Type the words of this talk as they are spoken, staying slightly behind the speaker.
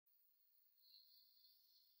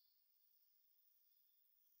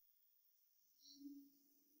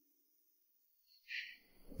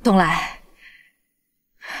东来，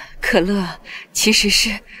可乐其实是……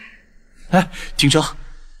哎，停车！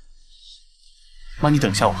妈，你等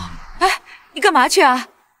一下我。哎，你干嘛去啊？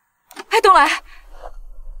哎，东来，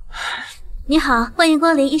你好，欢迎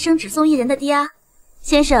光临一生只送一人的迪亚。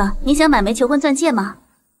先生，你想买枚求婚钻戒吗？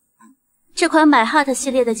这款买 Heart 系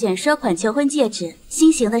列的简刷款求婚戒指，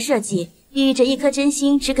新型的设计，寓意着一颗真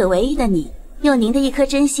心只给唯一的你，用您的一颗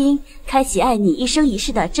真心，开启爱你一生一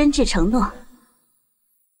世的真挚承诺。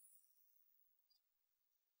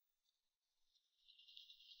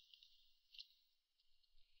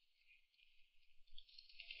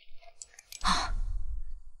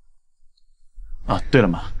啊，对了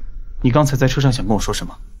妈，你刚才在车上想跟我说什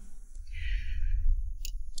么？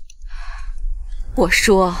我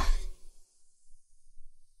说，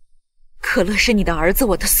可乐是你的儿子，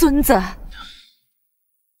我的孙子。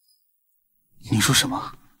你说什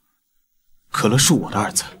么？可乐是我的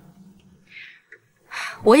儿子？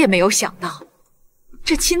我也没有想到，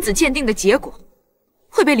这亲子鉴定的结果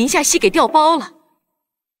会被林夏曦给调包了。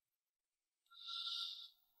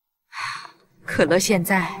可乐现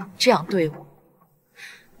在这样对我，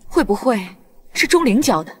会不会是钟灵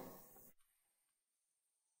教的？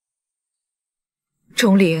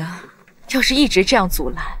钟灵要是一直这样阻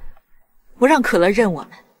拦，不让可乐认我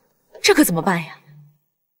们，这可怎么办呀？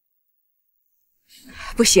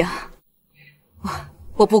不行，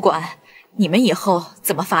我不管你们以后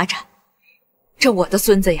怎么发展，这我的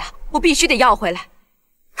孙子呀，我必须得要回来。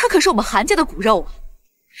他可是我们韩家的骨肉啊！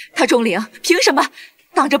他钟灵凭什么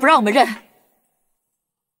挡着不让我们认？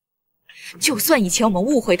就算以前我们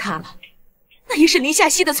误会他了，那也是林夏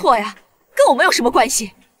曦的错呀，跟我们有什么关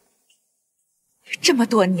系？这么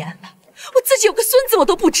多年了，我自己有个孙子我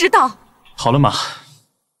都不知道。好了妈，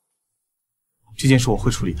这件事我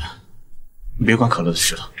会处理的，你别管可乐的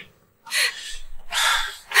事了。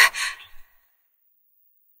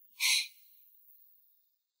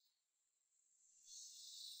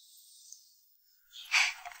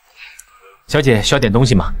小姐需要点东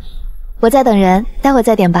西吗？我在等人，待会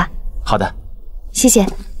再点吧。好的，谢谢。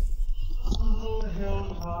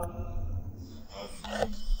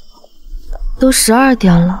都12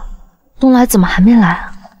点了，东来怎么还没来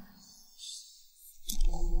啊？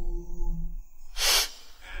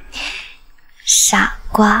傻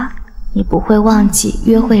瓜，你不会忘记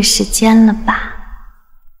约会时间了吧？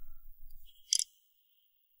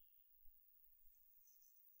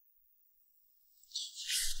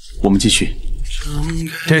我们继续。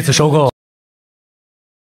这次收购。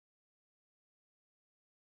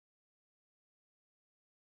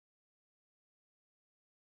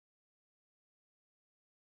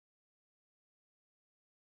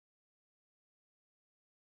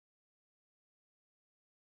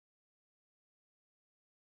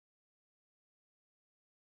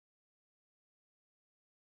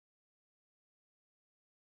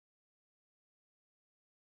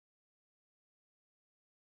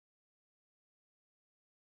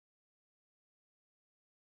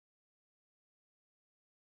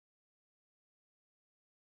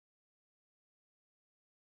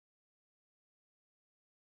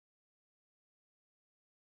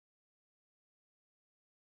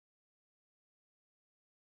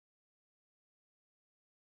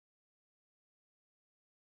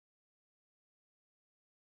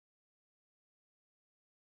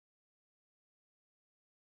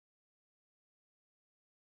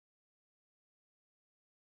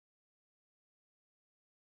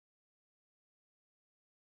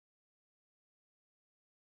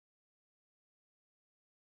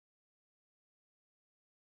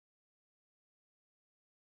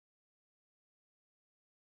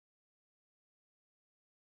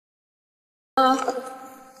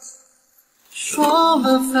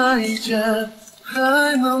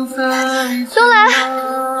东来，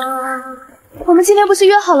我们今天不是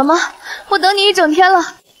约好了吗？我等你一整天了，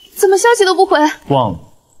怎么消息都不回？忘了，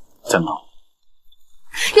在忙。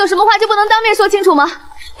有什么话就不能当面说清楚吗？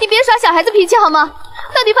你别耍小孩子脾气好吗？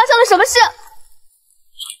到底发生了什么事？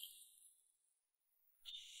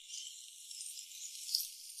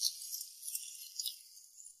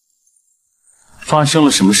发生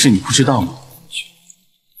了什么事你不知道吗？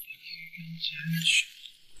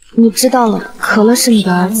你知道了，可乐是你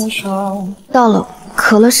的儿子。到了，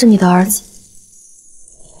可乐是你的儿子。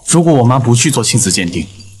如果我妈不去做亲子鉴定，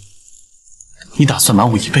你打算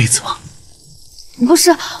瞒我一辈子吗？不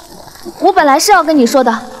是，我本来是要跟你说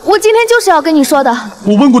的，我今天就是要跟你说的。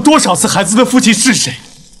我问过多少次孩子的父亲是谁，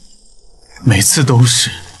每次都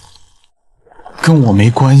是跟我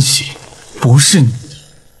没关系，不是你的。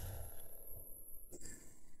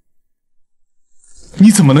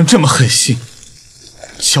你怎么能这么狠心？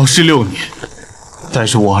消失6年，带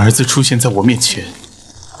着我儿子出现在我面前，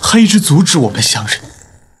还一直阻止我们相认。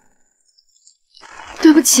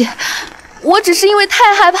对不起，我只是因为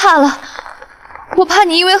太害怕了，我怕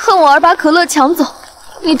你因为恨我而把可乐抢走。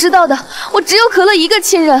你知道的，我只有可乐一个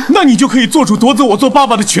亲人。那你就可以做出夺走我做爸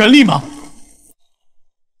爸的权利吗？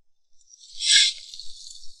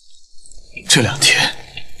这2天，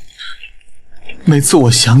每次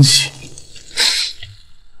我想起，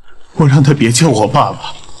我让他别叫我爸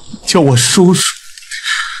爸，叫我叔叔，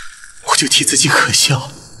我就替自己可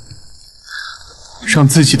笑。让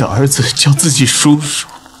自己的儿子叫自己叔叔。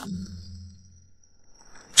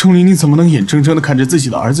钟离，你怎么能眼睁睁地看着自己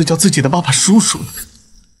的儿子叫自己的爸爸叔叔呢？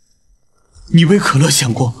你为可乐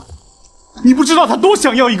想过吗？你不知道他多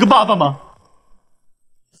想要一个爸爸吗？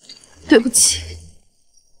对不起，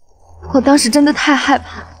我当时真的太害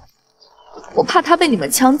怕了，我怕他被你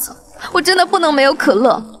们抢走，我真的不能没有可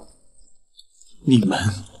乐。你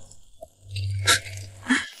们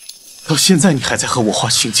到现在你还在和我划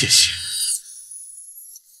清界限。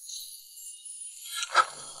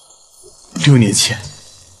6年前，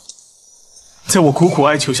在我苦苦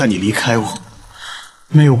哀求下，你离开我，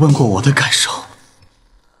没有问过我的感受。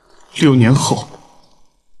6年后，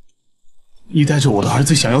你带着我的儿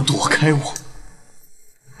子想要躲开我，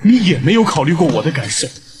你也没有考虑过我的感受。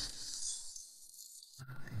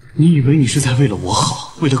你以为你是在为了我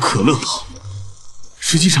好，为了可乐好，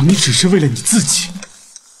实际上你只是为了你自己。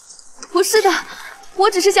不是的，我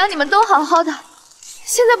只是想你们都好好的。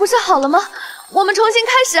现在不是好了吗？我们重新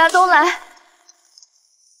开始啊，东来。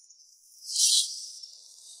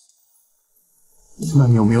那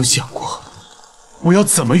你有没有想过，我要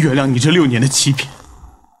怎么原谅你这6年的欺骗？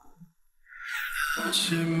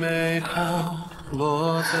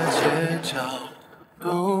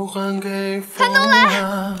韩东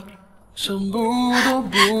来，剩不多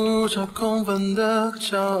不少空泛的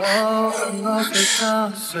骄傲，被踏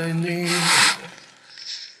碎你，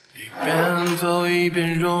一边走一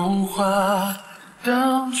边融化，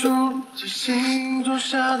当初在心中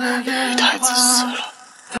下的烟花。太自私了。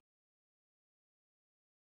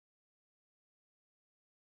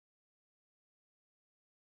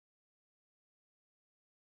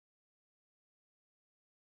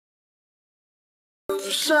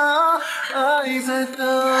爱在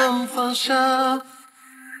等放下，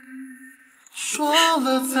说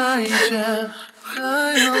了再见，还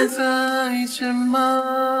能再见吗？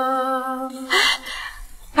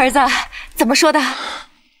儿子，怎么说的？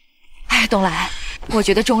哎，东来，我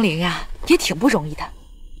觉得钟灵呀也挺不容易的。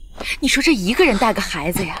你说这一个人带个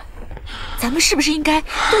孩子呀，咱们是不是应该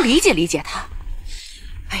多理解理解他？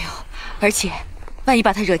哎呦，而且万一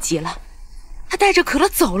把他惹急了，他带着可乐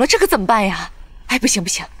走了，这可怎么办呀？哎，不行不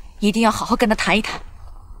行，一定要好好跟他谈一谈。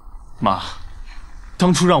妈，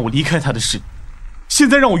当初让我离开他的是你，现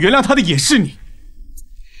在让我原谅他的也是你。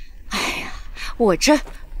哎呀，我这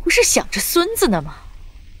不是想着孙子呢吗？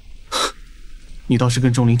你倒是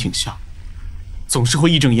跟钟灵挺像，总是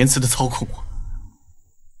会义正言辞地操控我。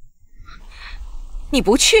你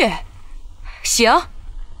不去，行，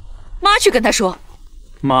妈去跟他说。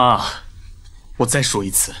妈，我再说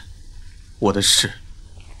一次，我的事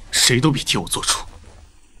谁都别替我做主。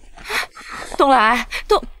东来，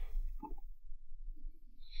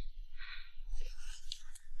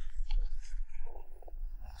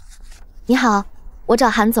你好，我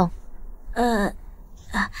找韩总。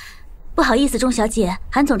不好意思，钟小姐，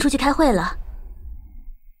韩总出去开会了。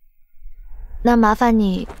那麻烦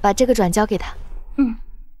你把这个转交给他。嗯，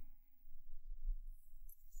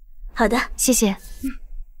好的，谢谢。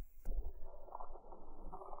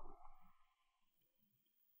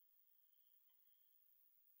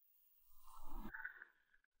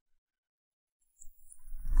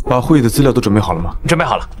把会议的资料都准备好了吗？准备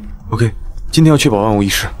好了。OK， 今天要确保万无一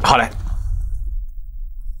失。好嘞。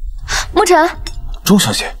沐晨，钟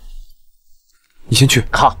小姐，你先去。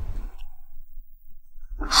好。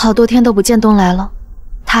好多天都不见东来了，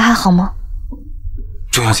他还好吗？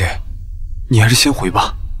钟小姐，你还是先回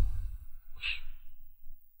吧。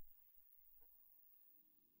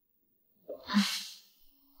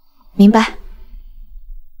明白。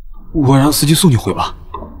我让司机送你回吧。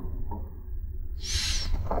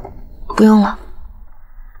不用了。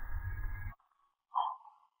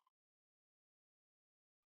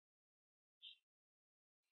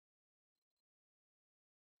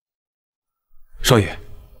少爷，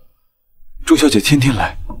钟小姐天天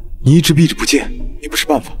来，你一直避着不见，也不是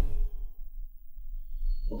办法。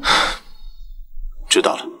知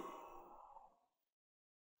道了。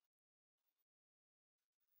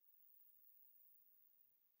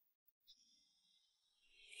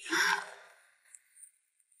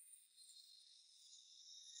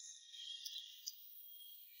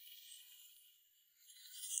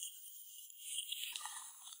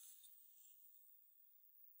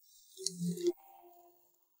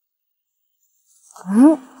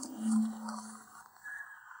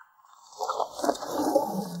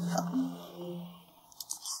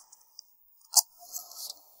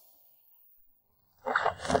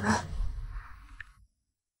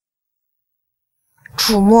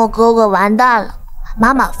楚墨哥哥完蛋了，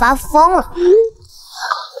妈妈发疯了。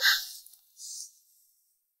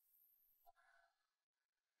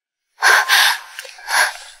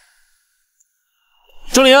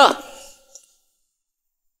钟灵，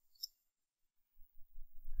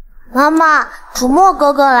妈妈，楚墨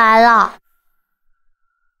哥哥来了。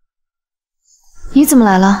你怎么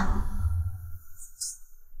来了？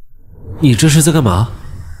你这是在干嘛？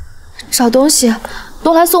找东西。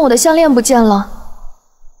东来送我的项链不见了。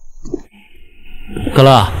可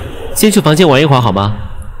乐，先去房间玩一会儿好吗？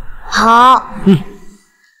好。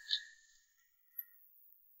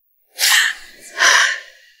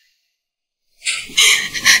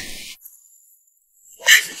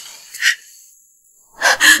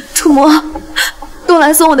楚墨，东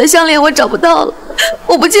来送我的项链我找不到了，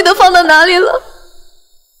我不记得放到哪里了。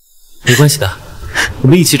没关系的，我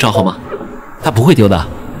们一起找好吗？他不会丢的，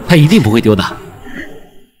他一定不会丢的。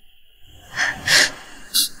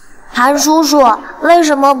韩叔叔为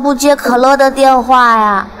什么不接可乐的电话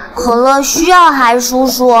呀？可乐需要韩叔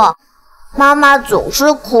叔，妈妈总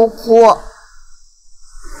是哭哭。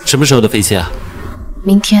什么时候的飞机啊？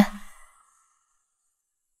明天。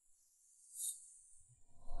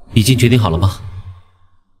已经决定好了吗？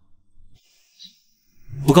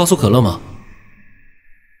不告诉可乐吗？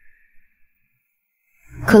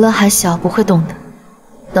可乐还小，不会懂的。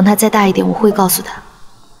等他再大一点，我会告诉他，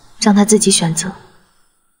让他自己选择。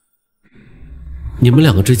你们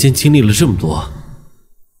两个之间经历了这么多，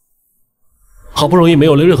好不容易没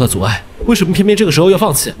有了任何阻碍，为什么偏偏这个时候要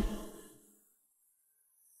放弃？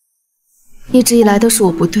一直以来都是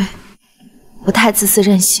我不对，我太自私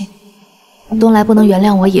任性。东来不能原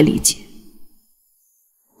谅我也理解，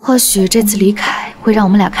或许这次离开会让我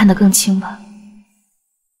们俩看得更清吧。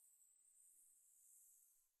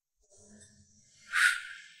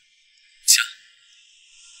行，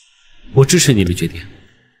我支持你的决定。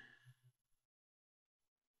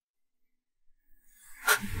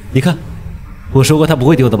你看，我说过他不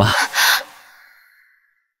会丢的吧？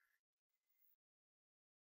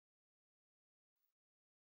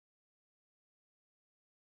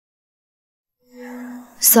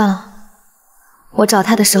算了，我找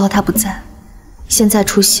他的时候他不在，现在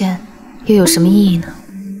出现又有什么意义呢？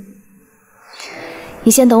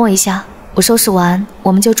你先等我一下，我收拾完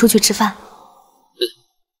我们就出去吃饭。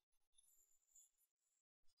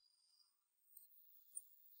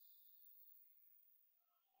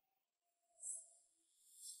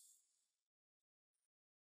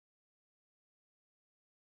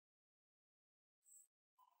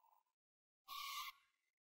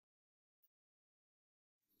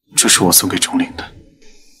这是我送给钟灵的。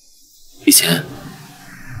以前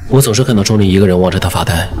我总是看到钟灵一个人望着他发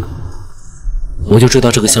呆，我就知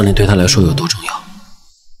道这个项链对他来说有多重要。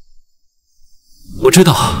我知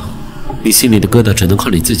道你心里的疙瘩只能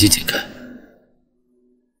靠你自己解开。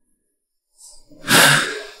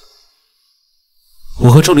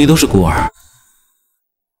我和钟灵都是孤儿，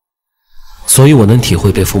所以我能体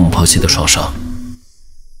会被父母抛弃的创伤，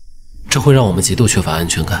这会让我们极度缺乏安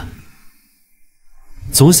全感。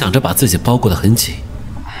总想着把自己包裹得很紧，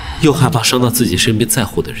又害怕伤到自己身边在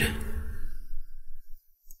乎的人，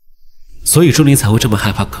所以钟灵才会这么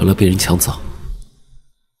害怕可乐被人抢走。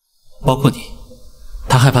包括你，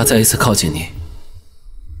他害怕再一次靠近你，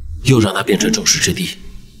又让他变成众矢之的，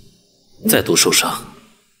再度受伤。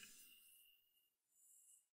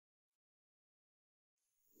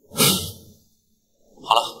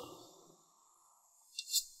好了。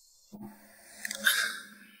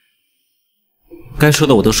该说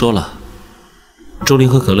的我都说了，钟灵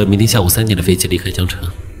和可乐明天下午3点的飞机离开江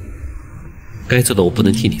城，该做的我不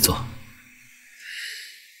能替你做，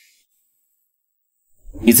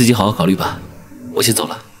你自己好好考虑吧，我先走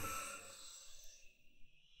了。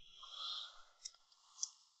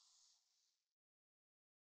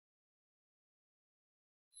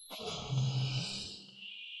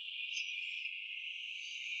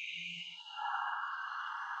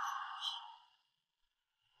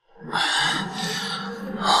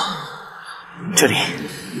这里。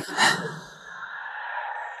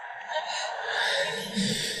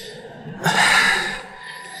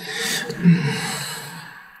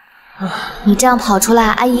你这样跑出来，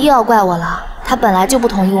阿姨又要怪我了。她本来就不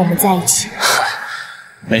同意我们在一起。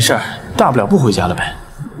没事儿，大不了不回家了呗。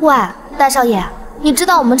喂，大少爷，你知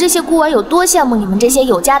道我们这些孤儿有多羡慕你们这些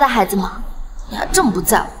有家的孩子吗？你还这么不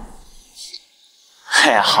在乎？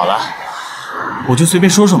哎呀，好了，我就随便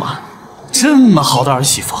说说嘛。这么好的儿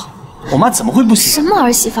媳妇，我妈怎么会不喜欢？什么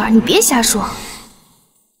儿媳妇儿？你别瞎说。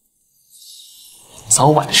早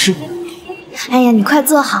晚的事。哎呀，你快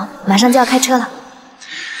坐好，马上就要开车了。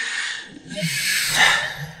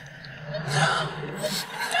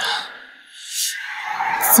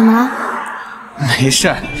怎么了？没事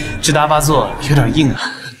儿，直达发作有点硬啊。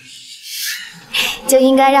就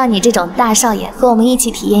应该让你这种大少爷和我们一起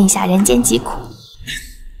体验一下人间疾苦。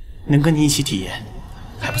能跟你一起体验，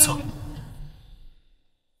还不错。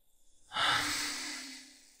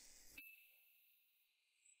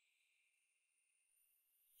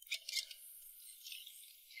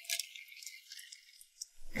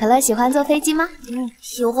可乐喜欢坐飞机吗？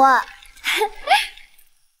喜欢。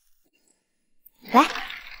来，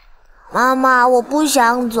妈妈，我不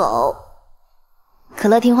想走。可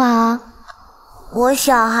乐听话啊。我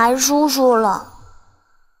想喊叔叔了。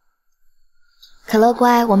可乐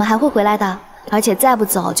乖，我们还会回来的，而且再不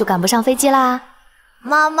走就赶不上飞机啦。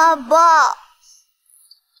妈妈抱。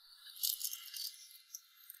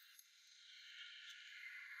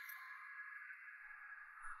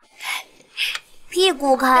屁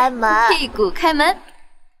股开门，屁股开门。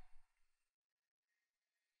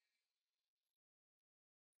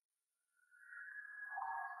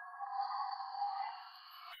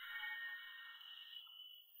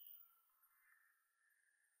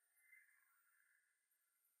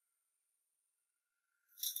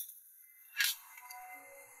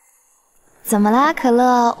怎么啦，可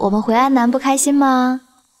乐？我们回安南不开心吗？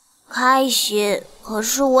开心，可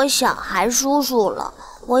是我想韩叔叔了，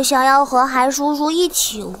我想要和韩叔叔一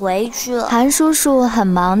起回去。韩叔叔很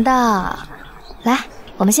忙的，来，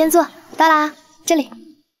我们先坐，到啦，这里。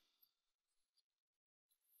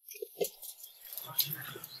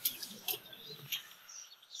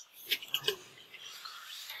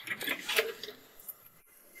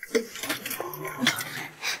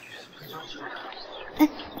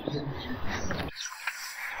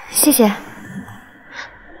谢谢。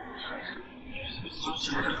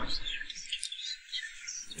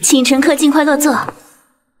请乘客尽快落座。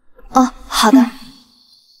哦，好的。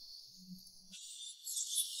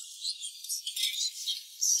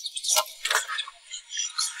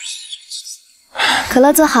可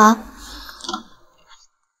乐坐好。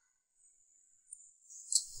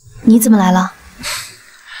你怎么来了？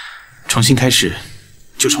重新开始，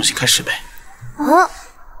就重新开始呗。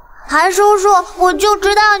韩叔叔，我就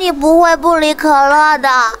知道你不会不理可乐的。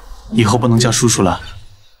以后不能叫叔叔了，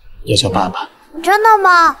要叫爸爸。真的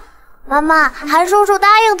吗？妈妈，韩叔叔答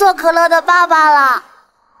应做可乐的爸爸了。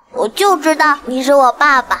我就知道你是我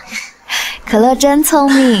爸爸。可乐真聪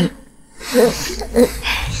明。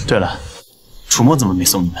对了，楚墨怎么没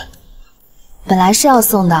送你们？本来是要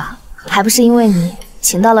送的，还不是因为你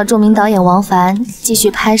请到了著名导演王凡继续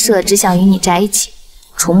拍摄《只想与你宅一起》，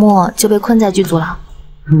楚墨就被困在剧组了。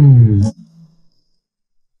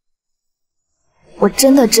我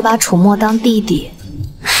真的只把楚墨当弟弟。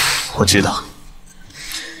我知道。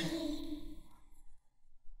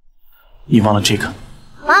你忘了这个？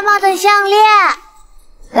妈妈的项链。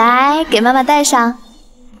来，给妈妈戴上。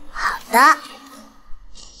好的。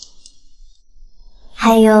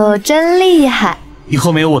哎呦，真厉害！以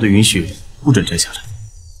后没有我的允许，不准摘下来。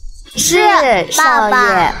是，少爷。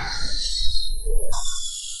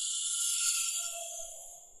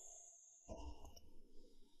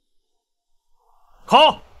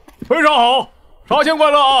好，非常好，杀青快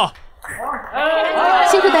乐啊！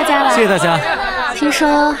辛苦大家了，谢谢大家。听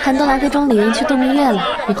说韩东来跟钟离云去度蜜月了，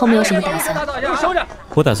以后没有什么打算？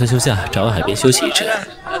我打算休假，找个海边休息一阵。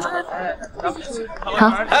好。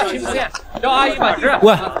叫阿姨买吃。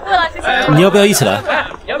喂，你要不要一起来？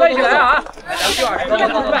要不要一起来啊？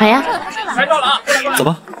好呀。拍照了啊！走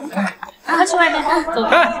吧。快去外面，走。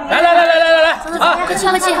来啊！快去，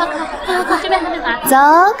快，这边还没来。走，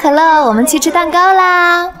可乐，我们去吃蛋糕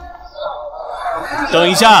啦。等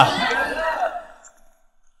一下，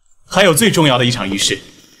还有最重要的一场仪式。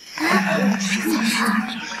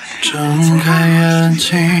睁开眼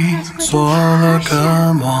睛，做了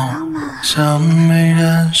个梦，像没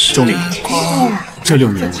人钟离，这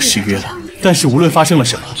6年我失约了，但是无论发生了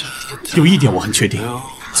什么，有一点我很确定，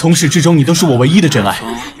从始至终你都是我唯一的真爱。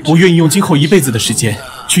我愿意用今后一辈子的时间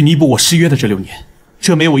去弥补我失约的这6年。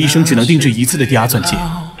这枚我一生只能定制一次的低压钻戒，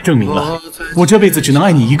证明了我这辈子只能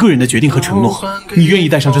爱你一个人的决定和承诺。你愿意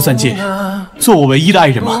戴上这钻戒，做我唯一的爱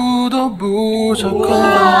人吗？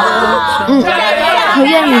我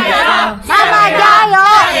愿意。妈妈加油！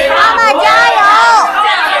妈妈加油！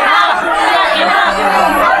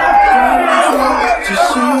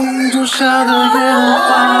心种下的烟花。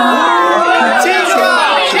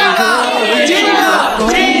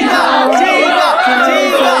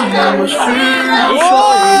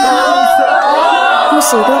故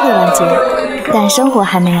事都会完结，但生活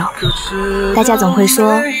还没有。大家总会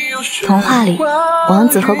说，童话里王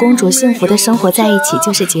子和公主幸福的生活在一起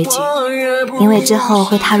就是结局，因为之后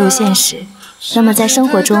会踏入现实。那么在生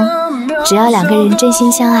活中，只要两个人真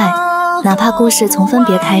心相爱，哪怕故事从分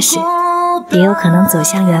别开始，也有可能走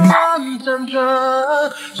向圆满。哇，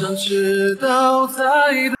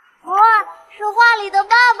是画里的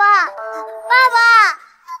爸爸！爸爸！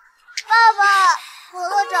爸爸！可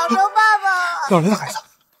乐找着爸爸了！哪来的孩子？放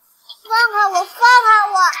开我！放开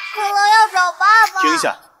我！可乐要找爸爸！停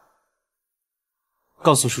下！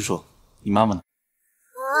告诉叔叔，你妈妈呢？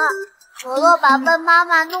可乐把笨妈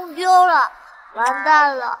妈弄丢了，完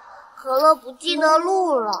蛋了！可乐不记得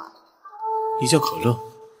路了。你叫可乐？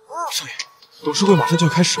少爷，董事会马上就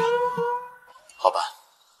要开始了。好吧，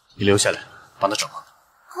你留下来，帮他找妈妈。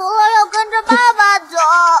可乐要跟着爸爸走。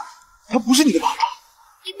他不是你的爸爸。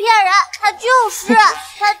你骗人，他就是，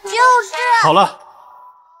他就是。好了，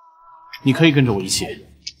你可以跟着我一起，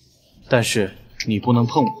但是你不能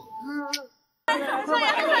碰我。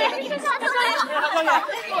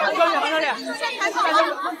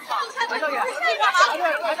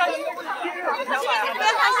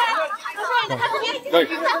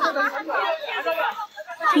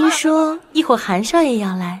听说一会儿韩少爷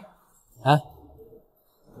要来。哎，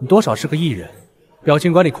你多少是个艺人，表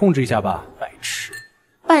情管理控制一下吧，白痴。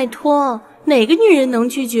拜托，哪个女人能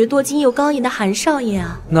拒绝多金又高颖的韩少爷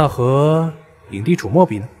啊？那和影帝楚墨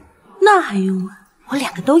比呢？那还用问？我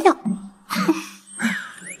两个都要。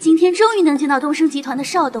今天终于能见到东升集团的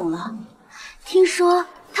少董了，听说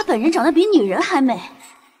他本人长得比女人还美，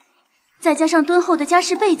再加上敦厚的家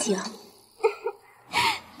世背景，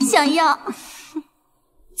想要。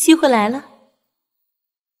机会来了。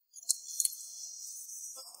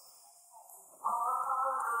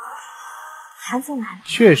韩总来了，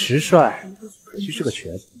确实帅，可惜是个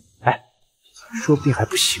瘸子。哎，说不定还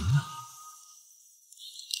不行呢。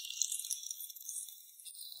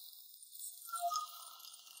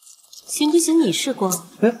行不行？你试过？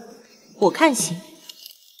我看行。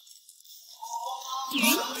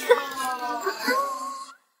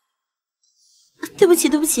对不起，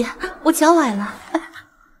对不起，我脚崴了。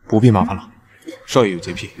不必麻烦了，少爷有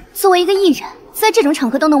洁癖。作为一个艺人，在这种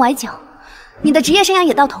场合都能崴脚，你的职业生涯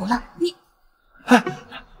也到头了。你，哎，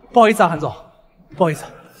不好意思啊，韩总，不好意思，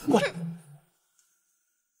过来。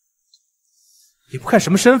也不看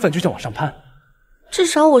什么身份就想往上攀。至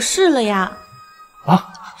少我试了呀。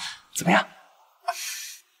啊，怎么样？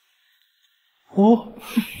哦。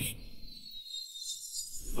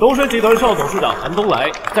东升集团少董事长韩东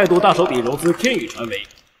来再度大手笔融资天宇传媒，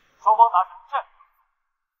双方达成战略。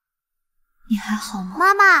你还好吗？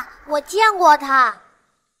妈妈，我见过他。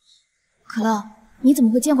可乐，你怎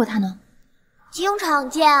么会见过他呢？经常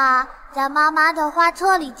见啊，在妈妈的画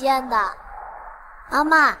册里见的。妈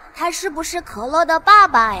妈，他是不是可乐的爸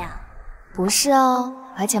爸呀？不是哦，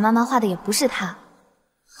而且妈妈画的也不是他。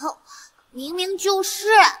明明就是。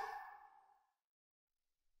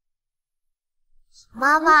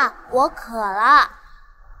妈妈，我渴了。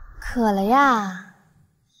渴了呀？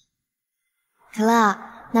可乐，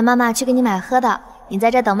那妈妈去给你买喝的，你在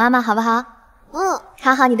这等妈妈好不好？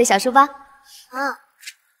看好你的小书包。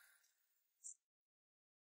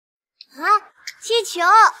气球。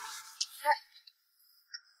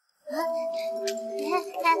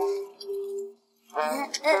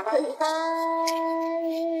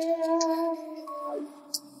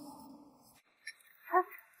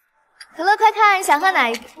可乐，快看，想喝哪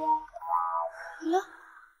一个？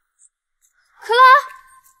可乐，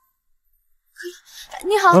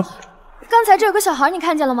你好，刚才这有个小孩，你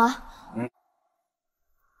看见了吗？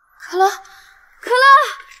可乐，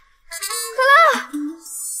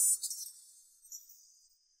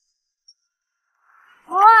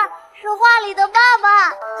哇，是画里的爸爸！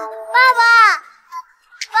爸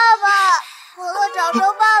爸！可乐找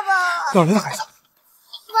着爸爸了！哪来的孩子？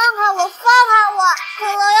放开我！放开我！可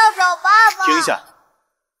乐要找爸爸！停下！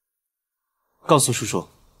告诉叔叔，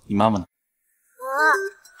你妈妈呢？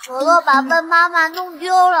可乐把笨妈妈弄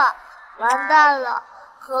丢了，完蛋了！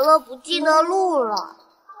可乐不记得路了。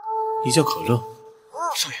你叫可乐？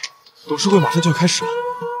少爷，董事会马上就要开始了。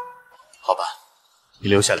好吧，你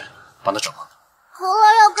留下来，帮他找妈妈。可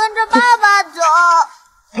乐要跟着爸爸走。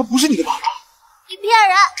他不是你的爸爸。你骗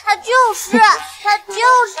人，他就是，他就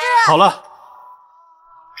是。好了，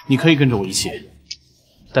你可以跟着我一起，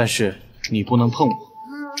但是你不能碰我。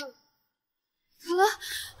可乐，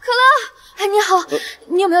哎，你好，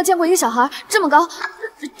你有没有见过一个小孩这么高，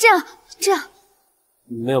这样？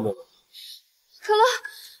没有。可乐，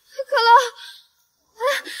哎，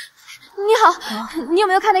你好，你有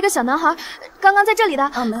没有看到一个小男孩？刚刚在这里的，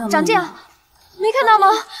没有，长这样，没看到吗？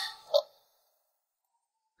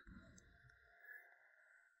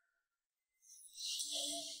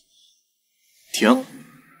停！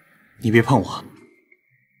你别碰我！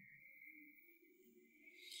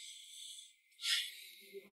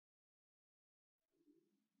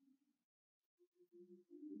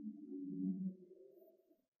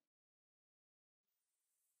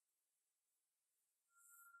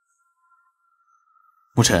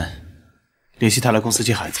沐晨，联系他来公司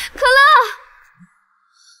接孩子。可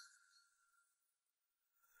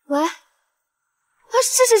乐，喂，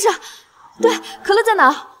是，对，可乐在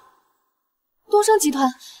哪？东升集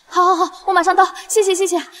团，好，我马上到，谢谢。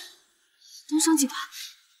东升集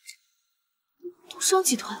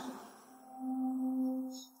团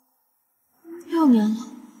，6年了，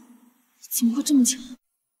怎么会这么巧？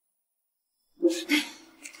你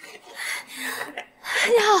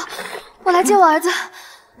好，我来接我儿子。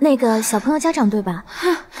那个小朋友家长对吧？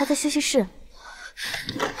他在休息室。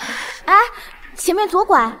哎，前面左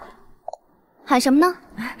拐。喊什么呢？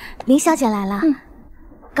林小姐来了。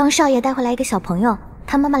刚少爷带回来一个小朋友，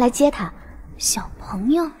他妈妈来接他。小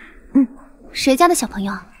朋友？谁家的小朋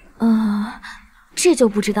友？这就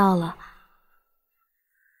不知道了。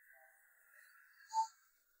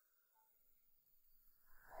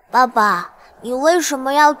爸爸，你为什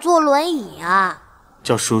么要坐轮椅啊？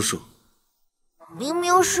叫叔叔。明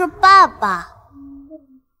明是爸爸。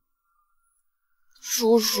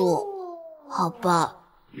叔叔，好吧。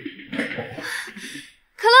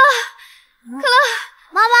可乐，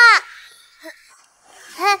妈妈。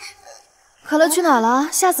可乐去哪儿了？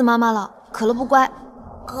吓死妈妈了。可乐不乖。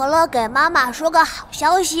可乐给妈妈说个好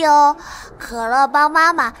消息哦，可乐帮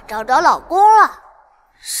妈妈找着老公了。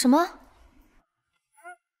什么？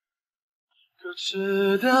可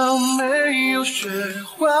知道没有雪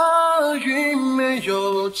花雨没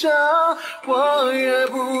有家，我也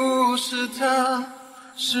不是他，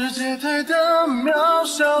世界太大，渺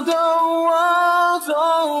小的我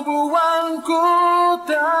走不完孤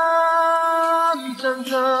单辗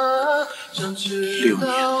转，想知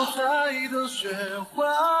道太多雪花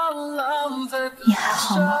浪在等你还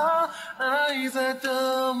好吗？爱在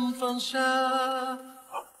等放下。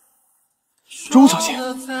钟小姐，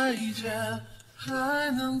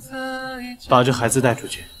把这孩子带出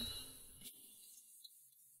去。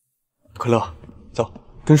可乐，走，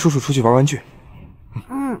跟叔叔出去玩玩具。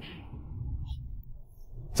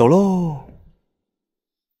走喽。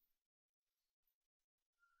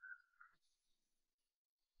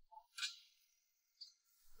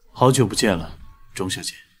好久不见了，钟小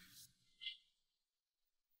姐。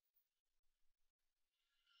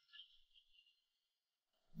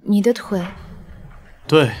你的腿？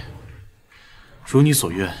对，如你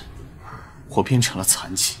所愿，我变成了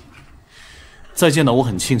残疾。再见到我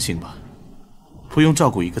很庆幸吧，不用照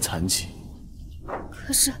顾一个残疾。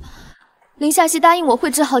可是，林夏曦答应我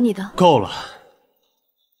会治好你的。够了，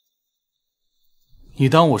你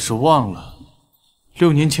当我是忘了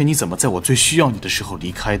6年前你怎么在我最需要你的时候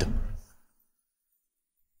离开的？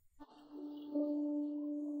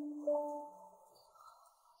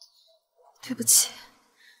对不起。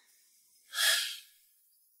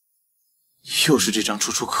又是这张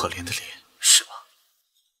楚楚可怜的脸，是吗？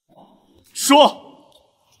说，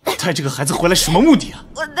带这个孩子回来什么目的啊？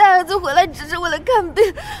我带儿子回来只是为了看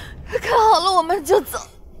病，看好了我们就走。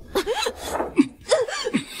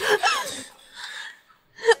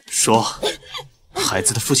说，孩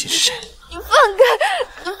子的父亲是谁？你放开，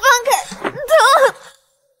你放开，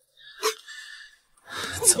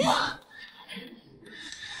疼！怎么？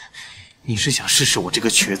你是想试试我这个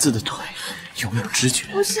瘸子的腿有没有知觉？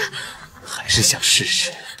不是。还是想试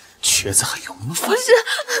试瘸子还有没有反应？不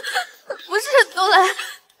是，东来，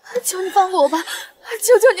求你放过我吧，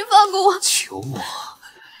求求你放过我！求我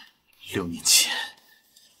？6年前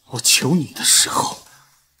我求你的时候，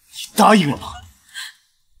你答应了吗？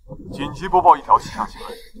紧急播报一条气象新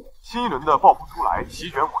闻：新一轮的暴风突来席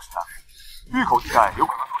卷我市南部，峪口地带有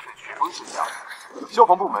可能出现雪崩现象，消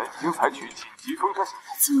防部门已经采取紧急封山行动。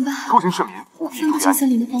怎么办？出行市民务必注意安全。分不清森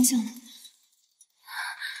林的方向了。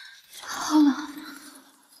好冷，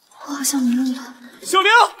我好像迷路了。小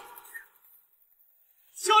玲，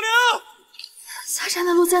小玲，下山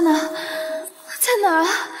的路在哪？在哪儿啊？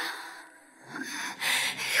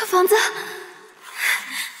有房子。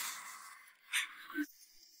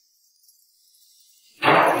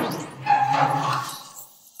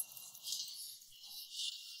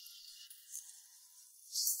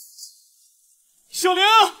小玲，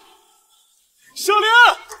小玲，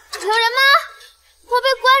有人吗？我被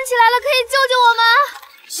关起来了，可以救救我吗？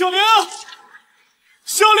小玲，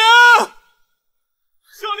小玲，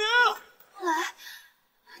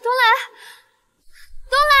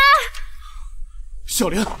小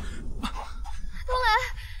玲，东来，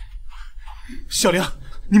小玲，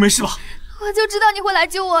你没事吧？我就知道你会来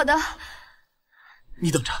救我的。你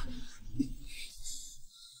等着，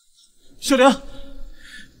小玲。东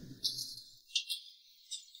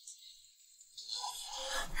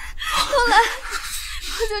来，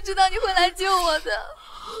我就知道你会来救我的。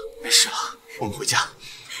没事了，我们回家。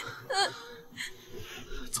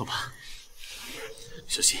走吧，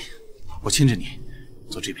小心，我牵着你，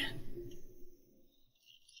走这边。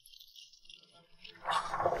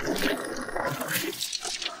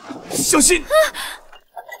小心！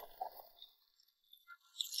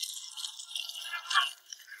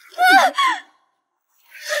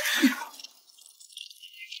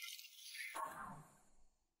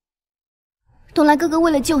东来哥哥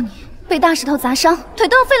为了救你，被大石头砸伤，腿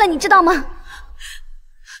都要废了，你知道吗？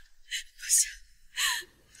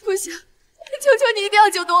不行，求求你一定要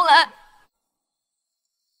救东来！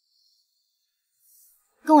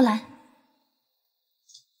跟我来。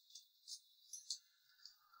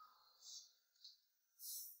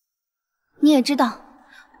你也知道，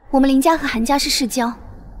我们林家和韩家是世交，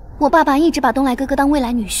我爸爸一直把东来哥哥当未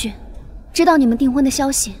来女婿，知道你们订婚的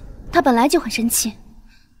消息，他本来就很生气。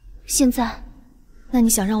现在，那你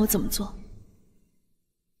想让我怎么做？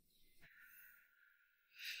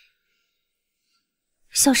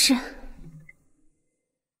小诗，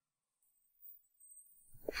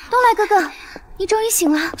东来哥哥，你终于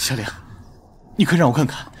醒了。小玲，你快让我看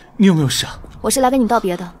看，你有没有事啊？我是来跟你道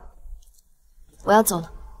别的，我要走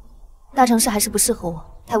了。大城市还是不适合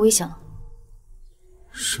我，太危险了。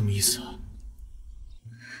什么意思啊？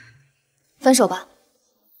分手吧。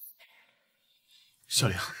小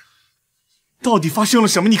玲，到底发生了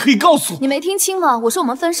什么？你可以告诉我。你没听清吗？我说我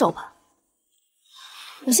们分手吧。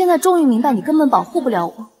我现在终于明白，你根本保护不了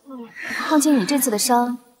我。况且你这次的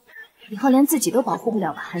伤，以后连自己都保护不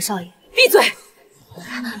了吧，韩少爷。闭嘴！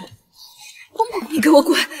公母，你给我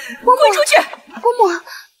滚！滚出去！公母，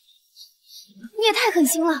你也太狠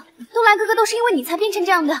心了。东来哥哥都是因为你才变成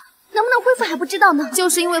这样的，能不能恢复还不知道呢。就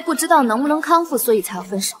是因为不知道能不能康复，所以才要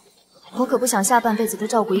分手。我可不想下半辈子都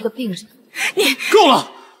照顾一个病人。你够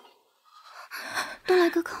了！东来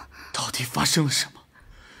哥哥，到底发生了什么？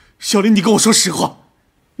小玲，你跟我说实话。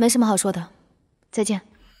没什么好说的，再见。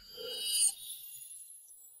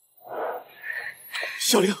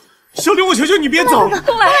小玲，小玲，我求求你别走！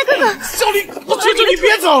东来哥哥，小玲，我求求你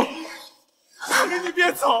别走！小玲，你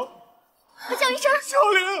别走！我叫医生。小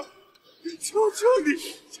玲，求求你，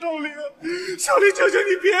小玲，小玲，求求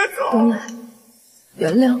你别走！东来，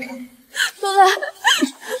原谅我。东来。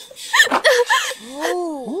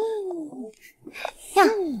呀，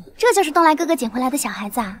这就是东来哥哥捡回来的小孩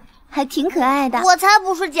子啊，还挺可爱的。我才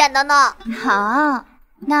不是捡的呢。好，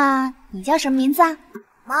那你叫什么名字啊？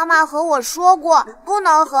妈妈和我说过，不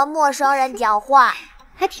能和陌生人讲话。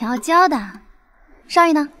还挺傲娇的。少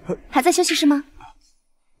爷呢？还在休息室吗？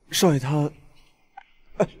少爷他……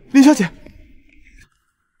林小姐，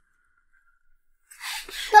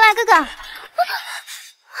东来哥哥，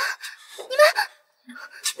你们。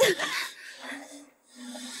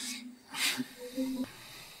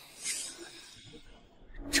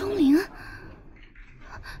钟灵，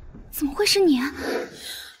怎么会是你啊？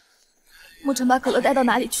沐晨把可乐带到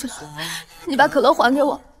哪里去了？你把可乐还给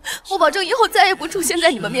我，我保证以后再也不出现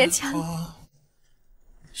在你们面前了。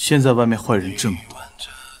现在外面坏人这么多，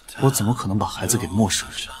我怎么可能把孩子给陌生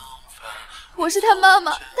人？我是他妈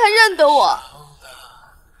妈，他认得我。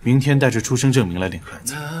明天带着出生证明来领孩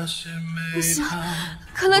子。不行，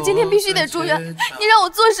可乐今天必须得住院，你让我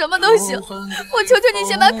做什么都行，我求求你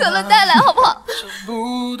先把可乐带来好不好？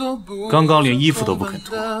刚刚连衣服都不肯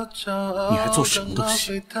脱，你还做什么都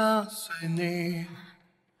行。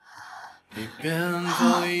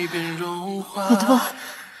我脱。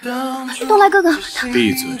东来哥哥，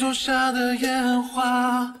闭嘴！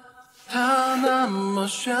他那么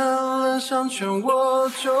绚烂，想劝我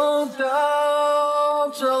就到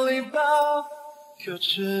这里吧。可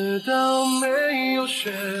知道没有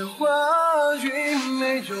雪花，雨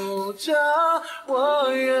没有家，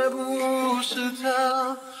我也不是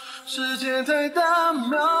他。世界太大，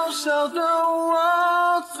渺小的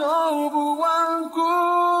我走不完孤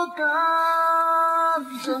单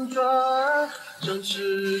挣扎。想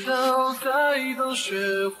知道在等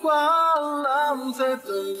雪花，浪在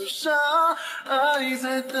等沙，爱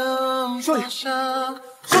在等放下。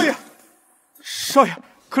少爷，少爷，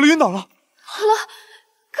可乐晕倒了。可乐，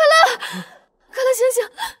醒醒，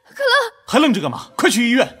可乐！还愣着干嘛？快去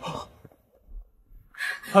医院！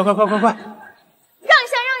快！让一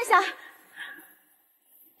下！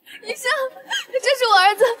医生，这是我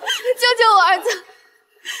儿子，救救我儿子！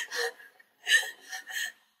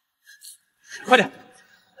快点，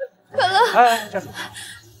哎，家属，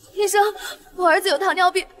医生，我儿子有糖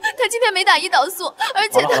尿病，他今天没打胰岛素，而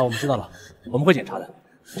且好了，我们知道了，我们会检查的。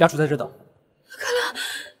家属在这等。可乐，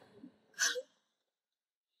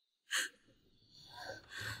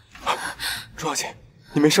朱小姐，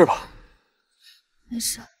你没事吧？没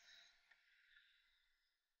事。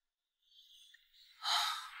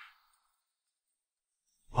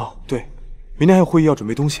哦，对，明天还有会议要准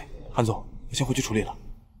备东西，韩总，我先回去处理了。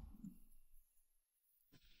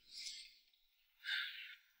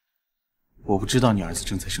我不知道你儿子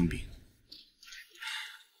正在生病，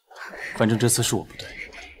反正这次是我不对。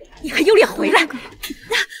你还有脸回来？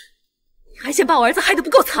你还嫌把我儿子害得不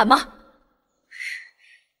够惨吗？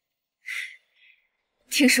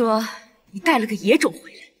听说你带了个野种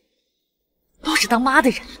回来，都是当妈的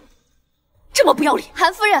人了，这么不要脸！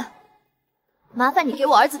韩夫人，麻烦你给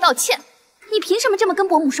我儿子道歉。你凭什么这么跟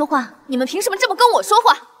伯母说话？你们凭什么这么跟我说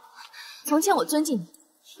话？从前我尊敬你，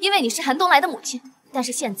因为你是韩东来的母亲，但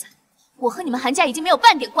是现在我和你们韩家已经没有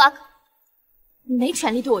半点瓜葛，你没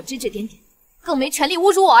权利对我指指点点，更没权利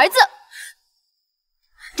侮辱我儿子。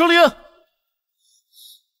钟离，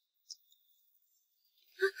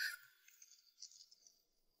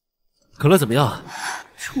可乐怎么样？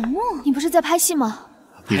楚墨，你不是在拍戏吗？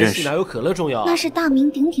你认识？哪有可乐重要啊？那是大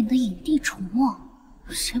名鼎鼎的影帝楚墨，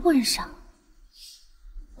谁不认识啊？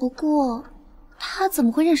不过他怎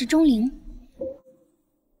么会认识钟灵？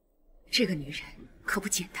这个女人可不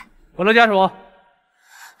简单。可乐家属，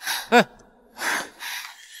哎，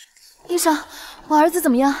医生，我儿子怎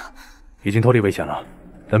么样？已经脱离危险了，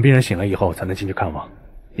等病人醒来以后才能进去看望。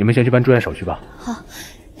你们先去办住院手续吧。好，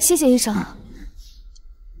谢谢医生。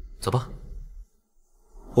走吧，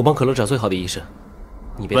我帮可乐找最好的医生，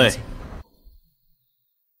你别担心。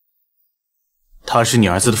他是你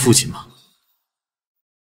儿子的父亲吗？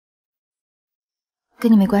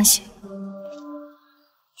跟你没关系。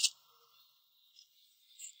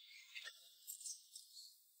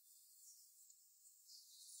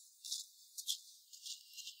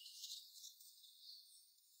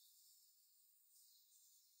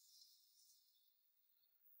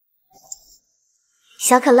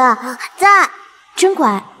小可乐在，真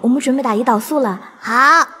乖，我们准备打胰岛素了。好，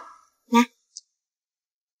来，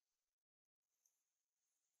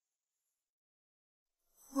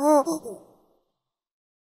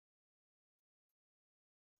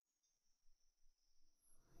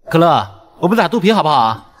可乐，我们打肚皮好不好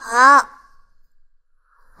啊？好。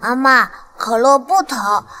妈妈，可乐不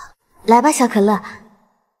疼。来吧，小可乐。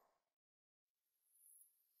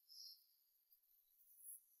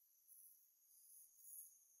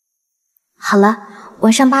好了，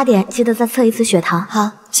晚上8点记得再测一次血糖。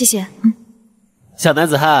好，谢谢。小男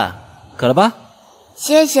子汉，渴了吧？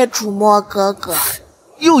谢谢楚墨哥哥。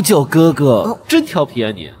又叫哥哥，真调皮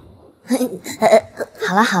啊你！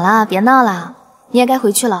好了好了，别闹了，你也该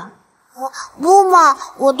回去了。不嘛，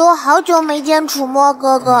我都好久没见楚墨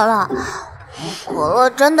哥哥了。可乐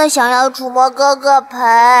真的想要楚墨哥哥陪。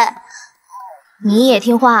你也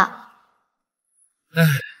听话。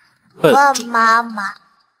问妈妈。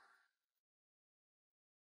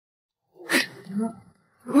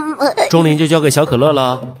钟灵就交给小可乐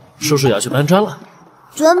了，叔叔要去搬砖了。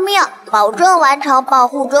遵命，保证完成保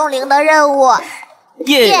护钟灵的任务。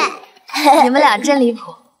耶！你们俩真离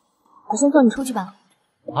谱，我先送你出去吧。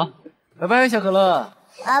好，拜拜，小可乐。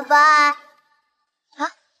拜拜。好，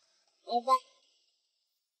拜拜。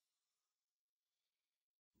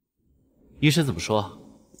医生怎么说？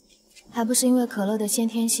还不是因为可乐的先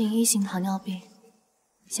天性1型糖尿病，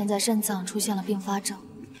现在肾脏出现了并发症。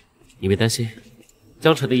你别担心，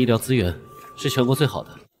江城的医疗资源是全国最好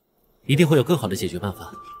的，一定会有更好的解决办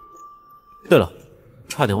法。对了，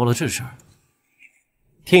差点忘了正事儿。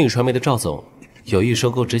天宇传媒的赵总有意收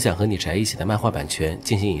购《只想和你宅一起》的漫画版权，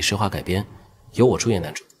进行影视化改编，由我出演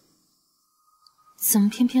男主。怎么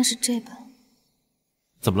偏偏是这本？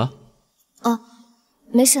怎么了？哦，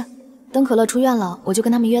没事，等可乐出院了，我就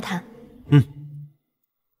跟他们约谈。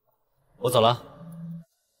我走了。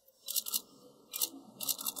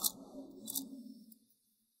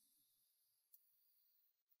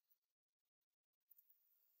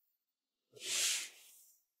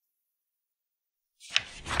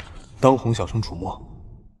当红小生楚墨，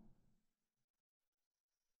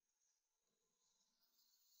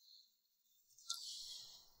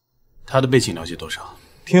他的背景了解多少？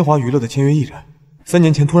天华娱乐的签约艺人，3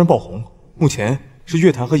年前突然爆红，目前是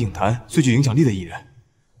乐坛和影坛最具影响力的艺人。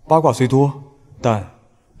八卦虽多，但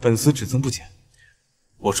粉丝只增不减。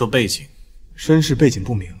我说背景，身世背景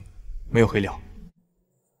不明，没有黑料。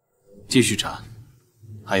继续查。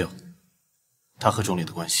还有，他和钟灵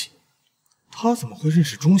的关系。他怎么会认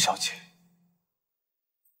识钟小姐？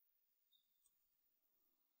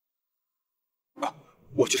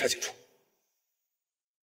我去查清楚。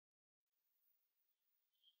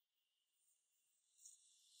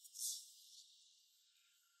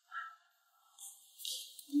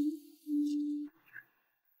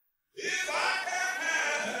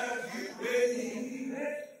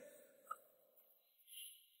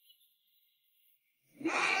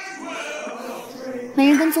没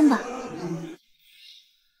人跟踪吧？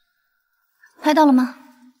拍到了吗？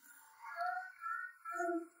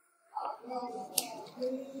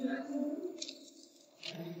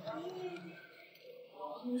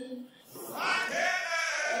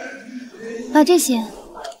把这些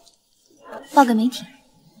报给媒体。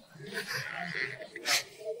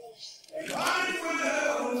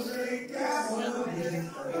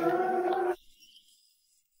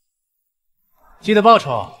记得报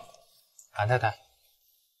酬，韩太太。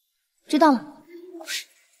知道了。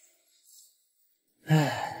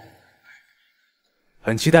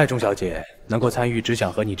很期待钟小姐能够参与只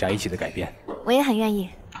想和你宅一起的改编。我也很愿意。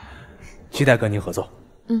期待跟您合作。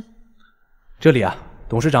嗯，这里啊，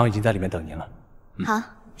董事长已经在里面等您了。好，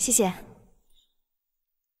谢谢。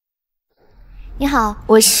你好，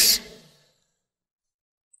我是……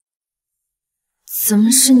怎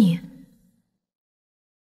么是你？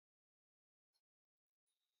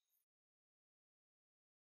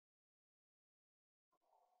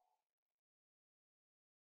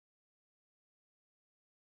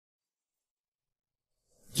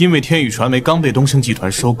因为天宇传媒刚被东升集团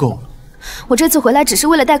收购了。我这次回来只是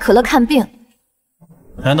为了带可乐看病。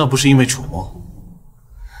难道不是因为楚墨？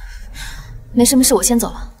没事没事，我先走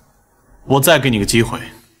了。我再给你个机会，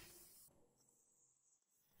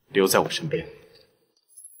留在我身边。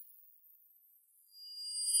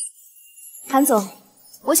韩总，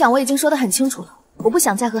我想我已经说得很清楚了，我不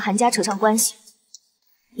想再和韩家扯上关系。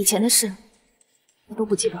以前的事，我都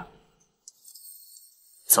不记得了。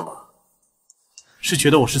怎么？是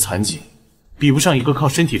觉得我是残疾，比不上一个靠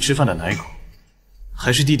身体吃饭的奶狗，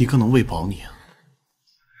还是弟弟更能喂饱你啊？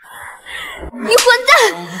你混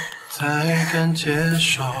蛋！才敢接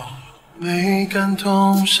受，没感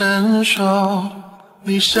同身受。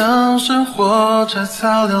你像是火柴，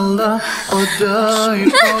擦亮了我的一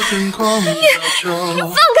片天空。你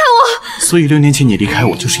放开我！所以6年前你离开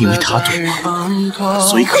我，就是因为他对我，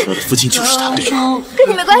所以可乐的父亲就是他对我，跟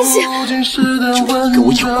你没关系，就跟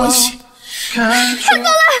我有关系。韩东来，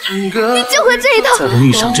你就会这一套，在龙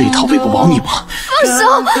翼上这一套喂不饱你吗？放手！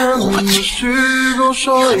我问你，你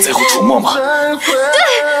还在乎楚墨吗？对。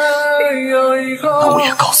那我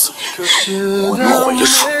也告诉你，我弄毁了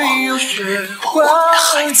楚墨，我毁你的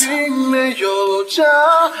孩子。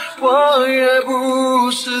我也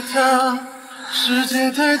不是他，世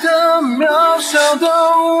界太大，渺小的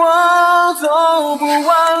我走不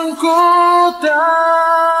完孤单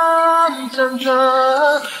辗转，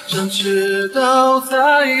想知道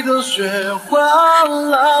在等雪花，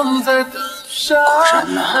浪在等沙，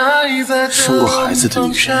爱在等生过孩子的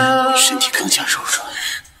女人身体更加柔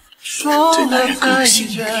软，对男人更有吸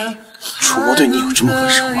引力。楚墨对你有这么温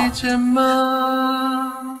柔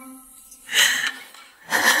吗？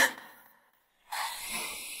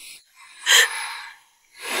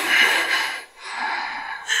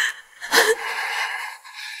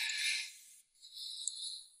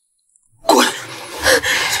滚！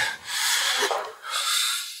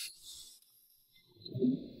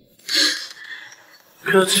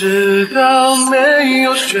可知道没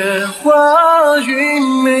有雪花，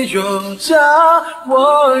云没有家，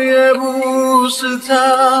我也不是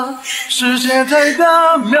他。世界太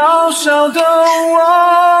大，渺小的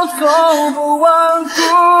我走不完孤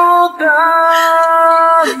单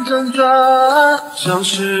辗转，想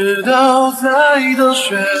知道在等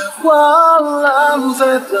雪花，浪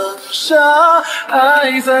在等沙，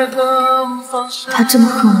爱在等放下。他这么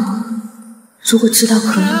恨我，如果知道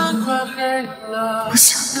可乐，不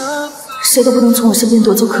行，谁都不能从我身边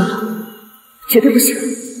夺走可乐，绝对不行。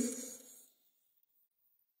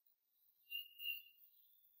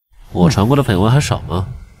我传过的绯闻还少吗？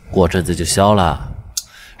过阵子就消了。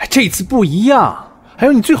这次不一样，还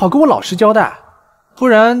有你最好跟我老实交代，不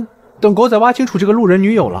然等狗仔挖清楚这个路人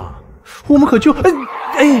女友了，我们可就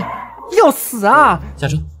要死啊！下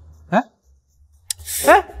车。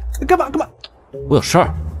干嘛？我有事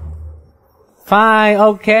儿。Fine,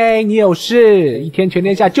 OK， 你有事，一天全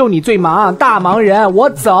天下就你最忙，大忙人，我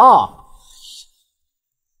走。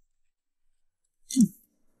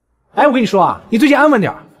我跟你说啊，你最近安稳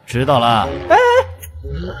点。知道了。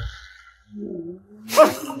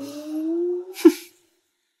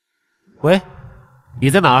喂，你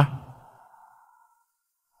在哪儿？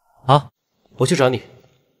好，我去找你。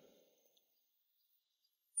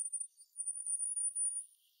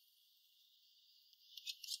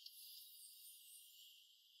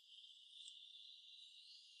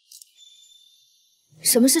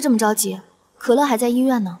什么事这么着急？可乐还在医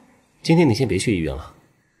院呢。今天你先别去医院了，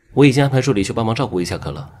我已经安排助理去帮忙照顾一下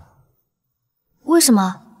可乐。为什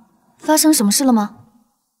么？发生什么事了吗？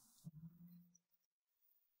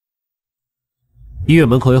医院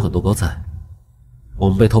门口有很多狗仔，我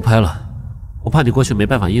们被偷拍了，我怕你过去没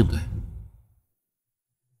办法应对，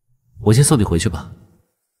我先送你回去吧。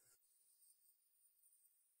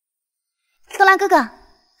多拉哥哥，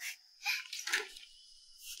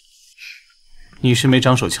你是没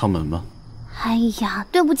长手敲门吗？哎呀，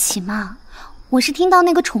对不起嘛，我是听到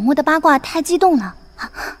那个宠物的八卦太激动了。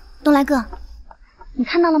东来哥，你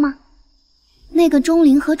看到了吗？那个钟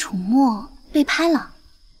灵和楚墨被拍了。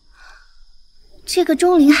这个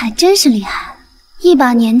钟灵还真是厉害，一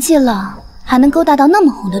把年纪了，还能勾搭到那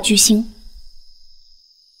么红的巨星。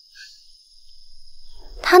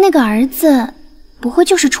他那个儿子不会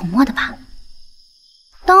就是楚墨的吧？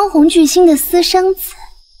当红巨星的私生子，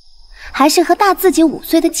还是和大自己5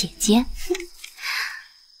岁的姐姐。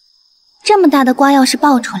这么大的瓜要是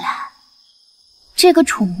爆出来，这个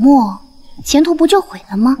楚墨前途不就毁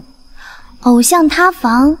了吗？偶像塌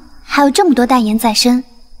房，还有这么多代言在身，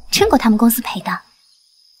真够他们公司赔的。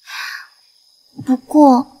不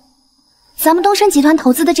过，咱们东升集团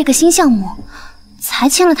投资的这个新项目，才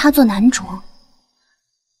签了他做男主。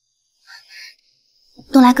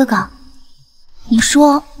东来哥哥，你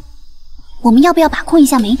说，我们要不要把控一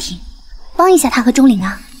下媒体，帮一下他和钟灵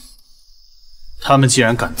啊？他们既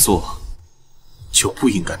然敢做，就不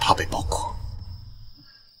应该他被曝光。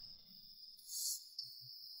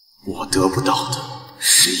我得不到的，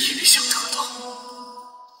谁也别想得到。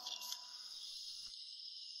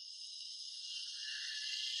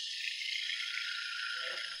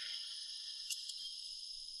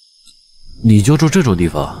你就住这种地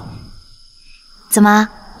方？怎么，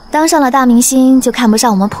当上了大明星就看不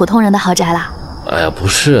上我们普通人的豪宅啦？哎呀，不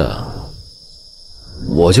是，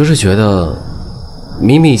我就是觉得，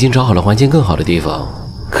明明已经找好了环境更好的地方，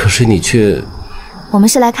可是你却……我们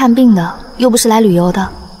是来看病的，又不是来旅游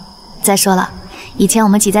的。再说了，以前我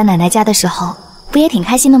们挤在奶奶家的时候，不也挺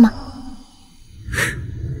开心的吗？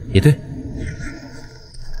也对，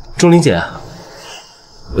钟灵姐，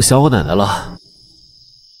我想我奶奶了。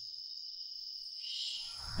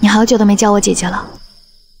你好久都没叫我姐姐了。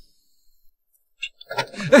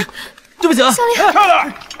哎，对不起啊，项链，漂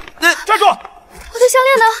亮！站住！我的项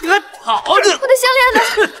链呢？你还跑呢？我的项链呢？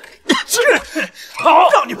是，跑！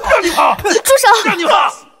让你跑！住手！让你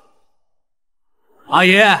跑！阿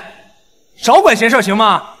姨，少管闲事行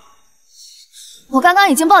吗？我刚刚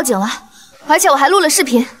已经报警了，而且我还录了视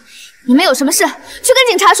频。你们有什么事，去跟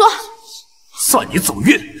警察说。算你走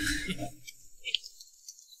运。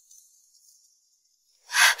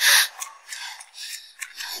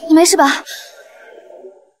你没事吧？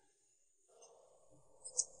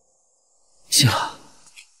谢了。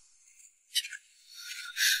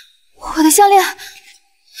我的项链。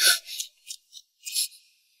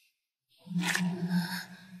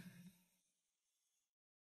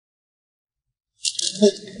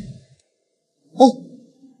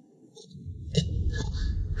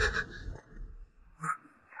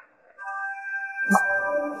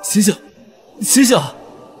醒醒，醒醒！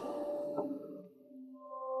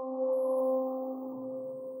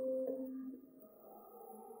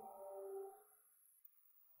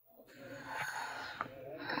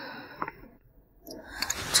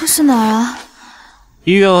这是哪儿啊？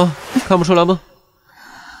医院啊，看不出来吗？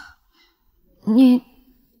你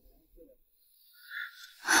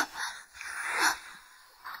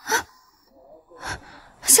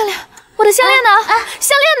项链，我的项链呢？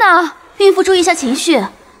项链呢？孕妇注意一下情绪，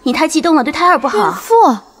你太激动了，对胎儿不好。孕妇？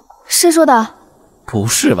谁说的？不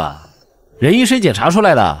是吧？人医生检查出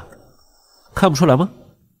来的，看不出来吗？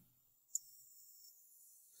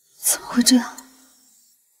怎么会这样？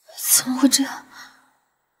怎么会这样？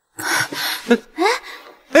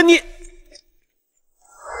哎，你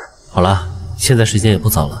好了，现在时间也不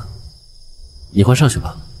早了，你快上去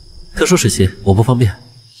吧。特殊时期我不方便。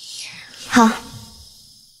好。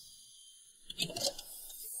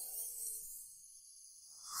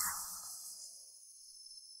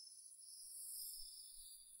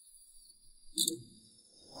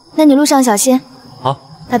那你路上小心。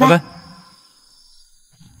好，拜拜。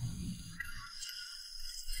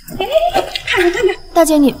看看看看，大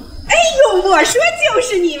姐你，哎呦，我说就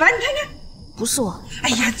是你吧，你看看，不是我，哎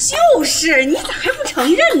呀，就是你，咋还不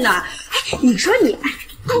承认呢？哎，你说你，哎，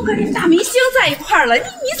都跟人大明星在一块儿了，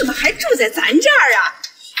你怎么还住在咱这儿啊？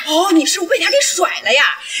哦，你是不是被他给甩了呀？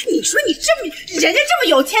你说你这么人家这么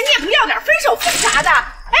有钱，你也不要点分手费啥的？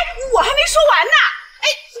哎，我还没说完呢。哎，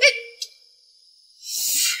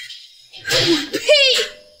我呸！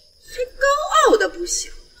还高傲的不行。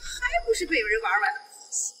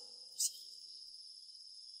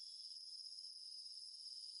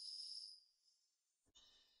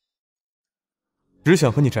只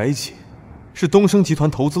想和你宅一起，是东升集团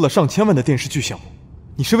投资了上千万的电视剧项目。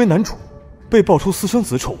你身为男主，被爆出私生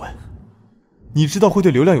子丑闻，你知道会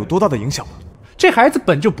对流量有多大的影响吗？这孩子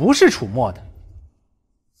本就不是楚墨的。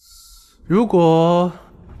如果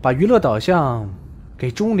把娱乐导向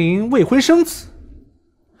给钟灵未婚生子，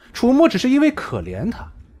楚墨只是因为可怜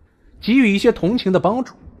他，给予一些同情的帮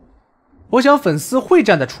助，我想粉丝会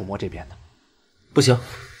站在楚墨这边的。不行，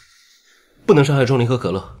不能伤害钟灵和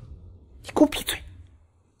可乐。你给我闭嘴！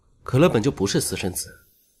可乐本就不是私生子，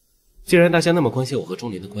既然大家那么关心我和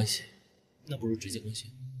钟灵的关系，那不如直接关心。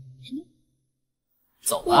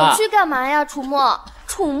走吧。我去干嘛呀，楚墨？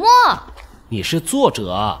楚墨，你是作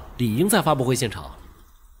者，理应在发布会现场。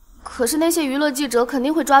可是那些娱乐记者肯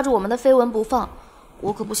定会抓住我们的绯闻不放，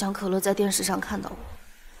我可不想可乐在电视上看到我。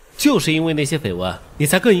就是因为那些绯闻，你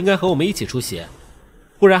才更应该和我们一起出席，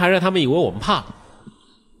不然还让他们以为我们怕了。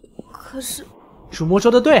可是，楚墨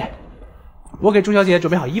说的对，我给钟小姐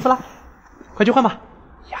准备好衣服了，快去换吧。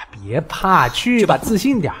呀，别怕，去吧，自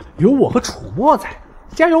信点，有我和楚墨在，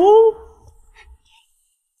加油！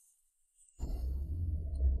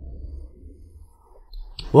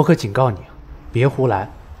我可警告你，别胡来。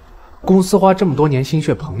公司花这么多年心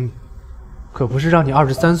血捧你，可不是让你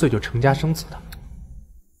23岁就成家生子的。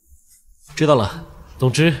知道了。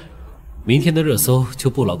总之，明天的热搜就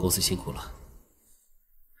不劳公司辛苦了。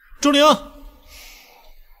钟灵，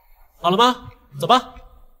好了吗？走吧。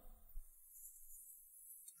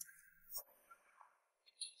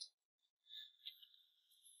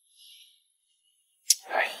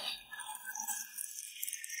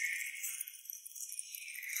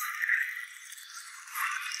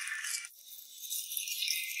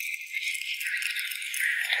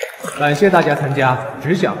感谢大家参加《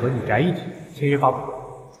只想和你宅一起》签约发布会。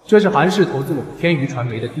这是韩氏投资的天娱传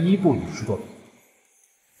媒的第一部影视作品，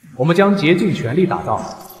我们将竭尽全力打造，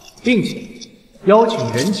并且邀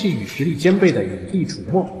请人气与实力兼备的影帝楚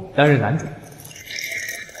墨担任男主。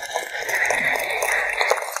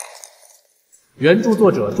原著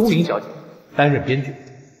作者钟灵小姐担任编剧。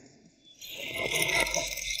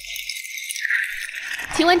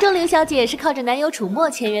请问钟灵小姐是靠着男友楚墨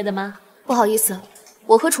签约的吗？不好意思，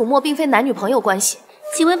我和楚墨并非男女朋友关系。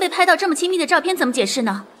请问被拍到这么亲密的照片怎么解释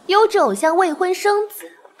呢？优质偶像未婚生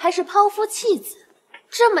子，还是抛夫弃子，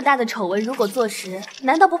这么大的丑闻如果坐实，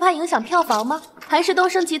难道不怕影响票房吗？还是东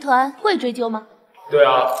升集团会追究吗？对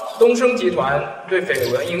啊，东升集团对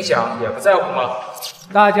绯闻影响也不在乎吗？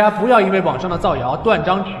大家不要因为网上的造谣断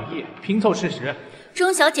章取义，拼凑事实。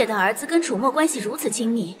钟小姐的儿子跟楚墨关系如此亲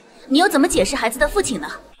密，你又怎么解释孩子的父亲呢？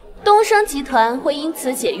东升集团会因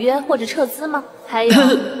此解约或者撤资吗？还有，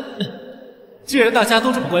既然大家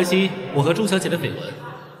都这么关心我和钟小姐的绯闻，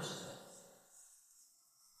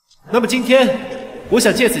那么今天我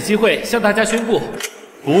想借此机会向大家宣布，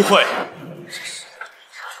不会。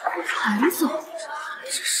韩总，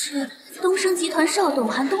这是东升集团少董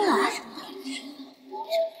韩东来。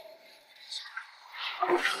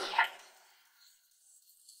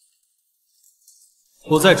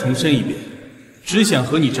我再重申一遍，只想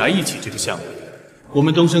和你宅一起这个项目，我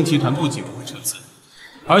们东升集团不仅不会撤资，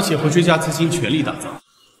而且会追加资金全力打造，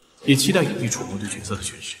也期待影帝楚墨对角色的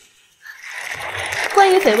诠释。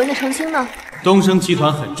关于绯闻的澄清呢？东升集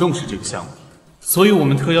团很重视这个项目，所以我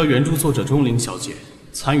们特邀原著作者钟灵小姐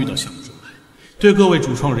参与到项目中来，对各位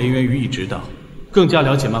主创人员予以指导，更加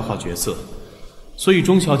了解漫画角色。所以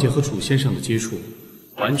钟小姐和楚先生的接触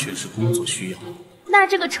完全是工作需要。那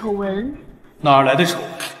这个丑闻哪儿来的丑闻？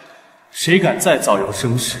谁敢再造谣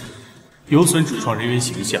生事，有损主创人员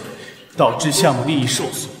形象，导致项目利益受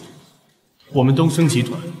损，我们东升集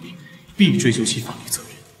团必追究其法律责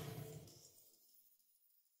任。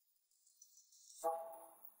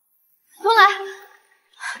东来，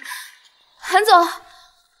韩总，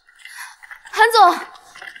韩总，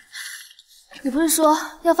你不是说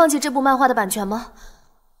要放弃这部漫画的版权吗？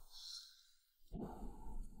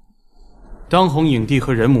当红影帝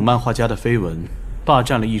和人母漫画家的绯闻霸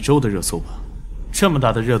占了1周的热搜榜，这么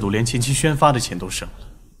大的热度，连前期宣发的钱都省了。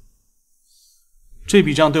这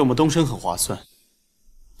笔账对我们东升很划算，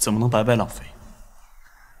怎么能白白浪费？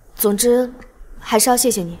总之，还是要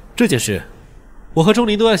谢谢你。这件事，我和钟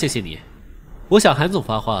灵都要谢谢你。我想韩总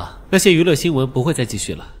发话，那些娱乐新闻不会再继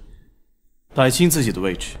续了。摆清自己的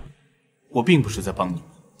位置，我并不是在帮你们。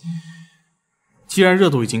既然热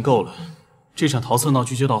度已经够了，这场桃色闹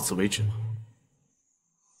剧就到此为止吗？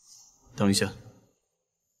等一下，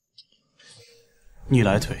你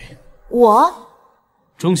来腿。我？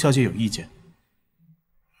钟小姐有意见。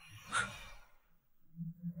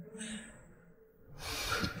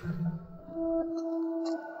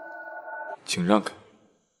请让开。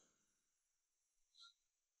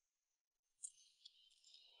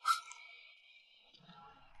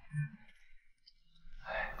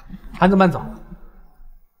韩总慢走。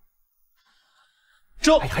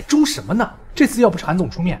周，哎，还周什么呢？这次要不是韩总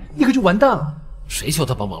出面，你可就完蛋了。谁求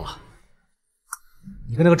他帮忙了？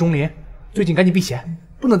你跟那个钟离，最近赶紧避嫌，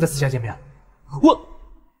不能再私下见面了。我。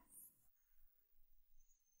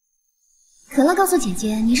可乐告诉姐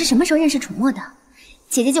姐，你是什么时候认识楚墨的？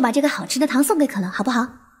姐姐就把这个好吃的糖送给可乐，好不好？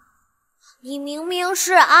你明明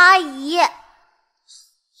是阿姨。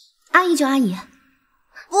阿姨就阿姨。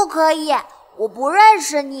不可以，我不认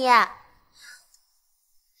识你。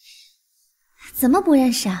怎么不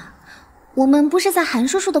认识啊？我们不是在韩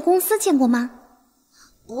叔叔的公司见过吗？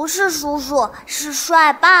不是叔叔，是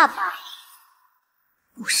帅爸爸。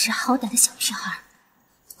不识好歹的小屁孩！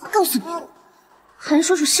我告诉你，韩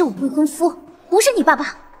叔叔是我未婚夫，不是你爸爸。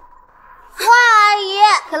坏阿姨，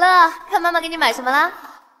可乐，看妈妈给你买什么啦？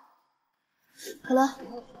可乐，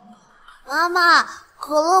妈妈，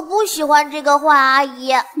可乐不喜欢这个坏阿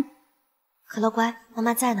姨。可乐乖，妈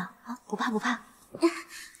妈在呢，啊，不怕不怕。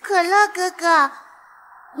可乐哥哥，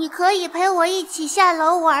你可以陪我一起下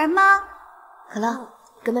楼玩吗？可乐，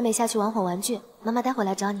跟妹妹下去玩会玩具，妈妈待会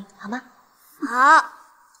来找你，好吗？好，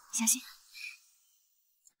小心。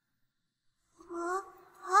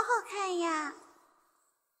好好看呀。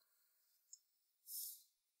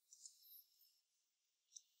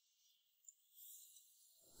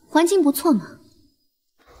环境不错嘛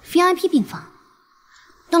 ，VIP 病房，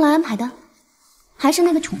东来安排的，还是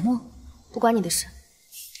那个楚墨，不关你的事。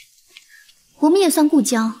我们也算故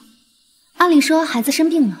交，按理说孩子生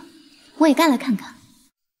病了，我也该来看看。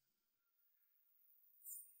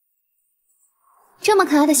这么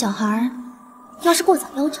可爱的小孩，要是过早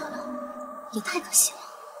夭折了，也太可惜了。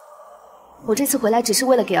我这次回来只是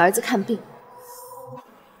为了给儿子看病。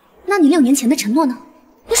那你6年前的承诺呢？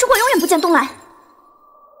你说过永远不见东来。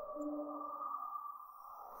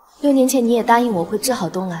6年前你也答应我会治好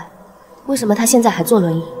东来，为什么他现在还坐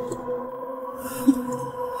轮椅？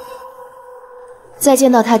再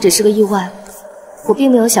见到他只是个意外，我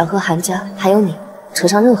并没有想和韩家还有你扯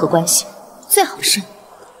上任何关系。最好是，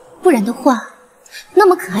不然的话，那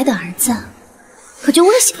么可爱的儿子可就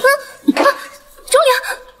危险。钟灵，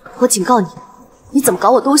我警告你，你怎么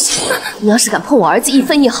搞我都行，你要是敢碰我儿子1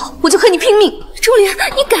分1毫，我就和你拼命。钟灵，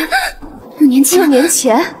你敢？6年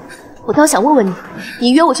前，我倒想问问你，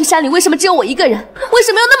你约我去山里，为什么只有我一个人？为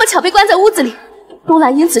什么又那么巧被关在屋子里？东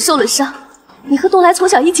来因此受了伤，你和东来从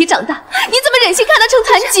小一起长大，你怎么忍心看他成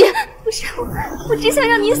残疾？不是我只想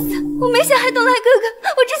让你死，我没想害东来哥哥，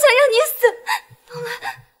我只想让你死。东来，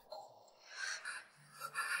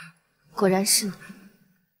果然是你。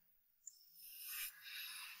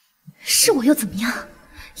是我又怎么样？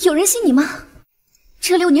有人信你吗？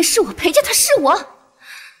这6年是我陪着他，是我。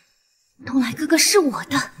东来哥哥是我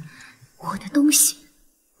的，我的东西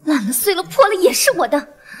烂了碎了破了也是我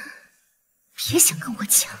的，别想跟我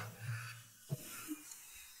抢。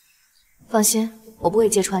放心，我不会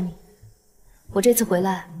揭穿你。我这次回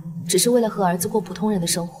来只是为了和儿子过普通人的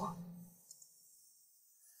生活。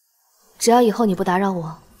只要以后你不打扰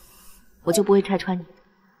我，我就不会拆穿你。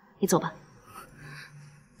你走吧。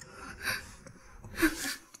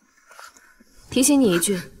提醒你一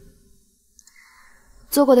句，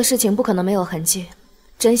做过的事情不可能没有痕迹，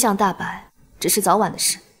真相大白只是早晚的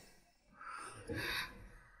事。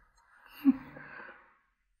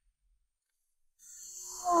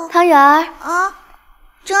汤圆儿啊，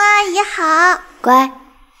钟阿姨好。乖，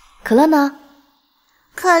可乐呢？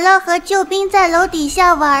可乐和救兵在楼底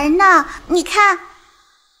下玩呢，你看。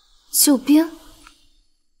救兵？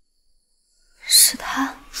是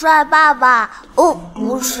他？帅爸爸？哦，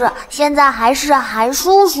不是，现在还是韩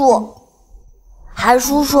叔叔。韩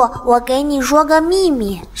叔叔，我给你说个秘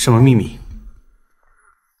密。什么秘密？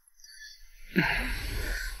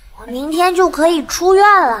我明天就可以出院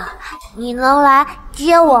了，你能来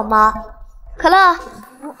接我吗？可乐，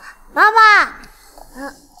妈妈，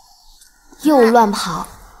又乱跑。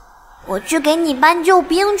我去给你搬救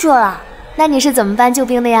兵去了。那你是怎么搬救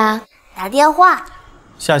兵的呀？打电话。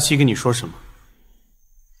夏曦跟你说什么？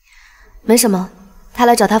没什么，他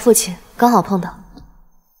来找他父亲，刚好碰到。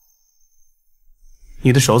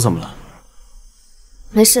你的手怎么了？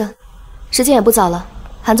没事，时间也不早了，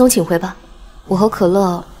韩总请回吧，我和可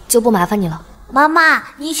乐就不麻烦你了。妈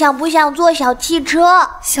妈，你想不想坐小汽车？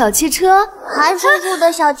小汽车？韩叔叔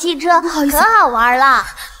的小汽车，可好玩了。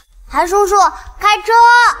韩叔叔，开车！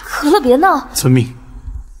可乐别闹！遵命。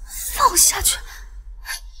放下去！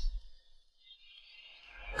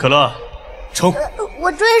可乐，冲！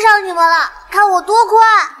我追上你们了，看我多快！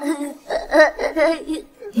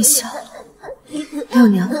你小6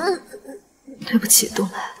娘，对不起，东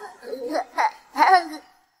来。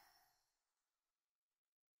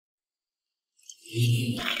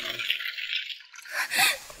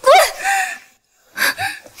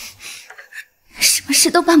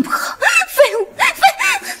事都办不好，废物！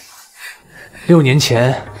 6年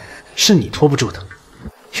前是你拖不住的，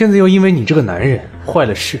现在又因为你这个男人坏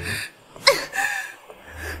了事。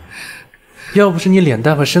要不是你脸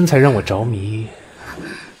蛋和身材让我着迷，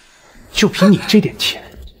就凭你这点钱，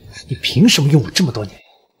你凭什么用我这么多年？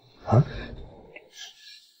啊？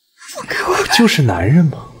不就是男人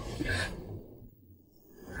吗？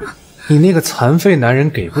你那个残废男人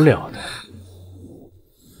给不了的，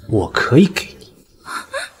我可以给你。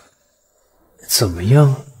怎么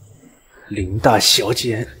样，林大小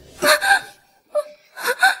姐？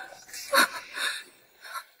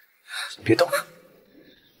别动，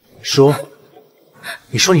说，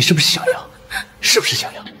你说你是不是想要？是不是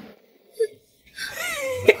想要？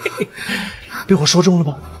被我说中了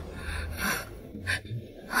吧？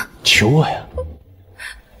求我呀！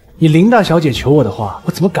你林大小姐求我的话，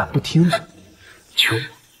我怎么敢不听呢？求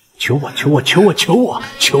我，求我，求我，求我，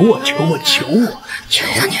求我，求我，求我，求我，求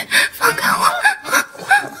你放开我！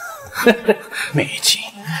美景，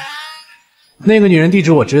那个女人地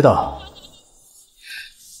址我知道，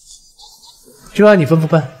就按你吩咐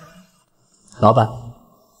办，老板。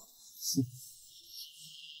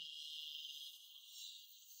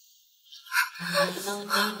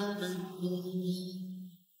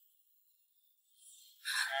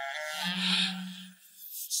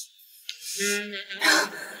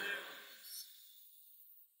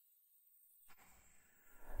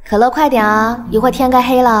可乐，快点啊！一会儿天该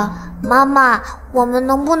黑了。妈妈，我们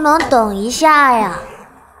能不能等一下呀？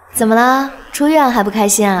怎么啦？出院还不开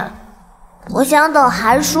心啊？我想等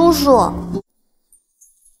韩叔叔。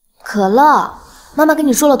可乐，妈妈跟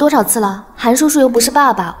你说了多少次了？韩叔叔又不是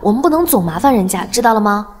爸爸，我们不能总麻烦人家，知道了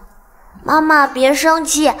吗？妈妈别生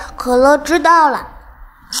气，可乐知道了。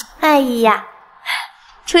哎呀，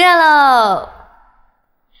出院喽！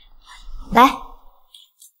来，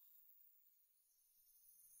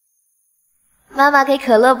妈妈给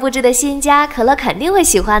可乐布置的新家，可乐肯定会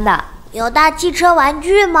喜欢的。有大汽车玩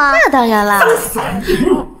具吗？那当然啦。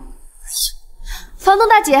房东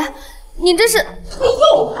大姐，你这是……哎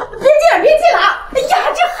呦，别进了，别进了！哎呀，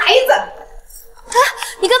这孩子！啊，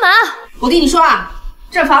你干嘛？我跟你说啊，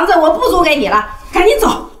这房子我不租给你了，赶紧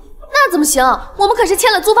走。那怎么行？我们可是签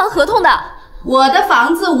了租房合同的。我的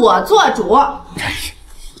房子我做主。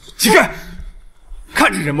乞丐，看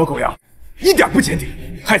着人模狗样，一点不检点，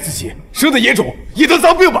害自己生得野种，也得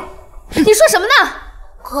脏病吧？你说什么呢？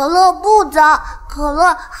可乐不脏，可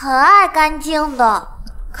乐很爱干净的。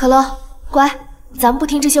可乐，乖，咱们不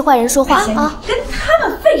听这些坏人说话啊！跟他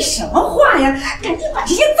们废什么话呀？赶紧把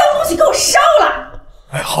这些脏东西给我烧了！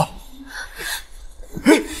哎，好。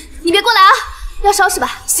你别过来啊！要烧是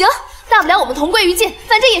吧？行，大不了我们同归于尽，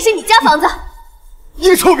反正也是你家房子。你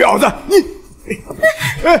个臭婊子，你！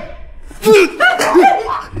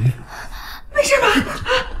没事吧？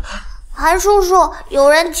韩叔叔，有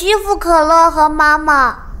人欺负可乐和妈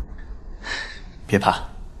妈。别怕，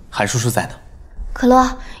韩叔叔在呢。可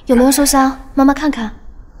乐有没有受伤？妈妈看看。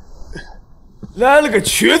来了个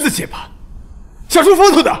瘸子结巴，想出风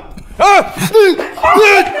头的啊！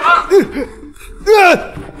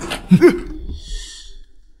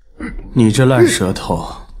你这烂舌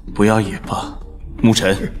头，不要也罢。沐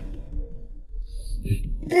尘，你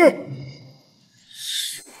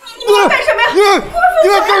要干什么呀？我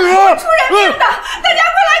说出人命的，大家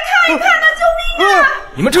快来看一看呐！救命啊！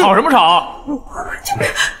你们吵什么吵？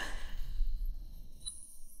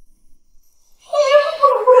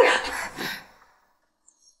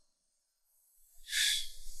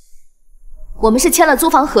我们是签了租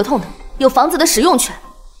房合同的，有房子的使用权。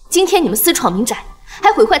今天你们私闯民宅，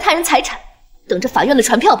还毁坏他人财产，等着法院的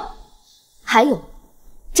传票吧。还有，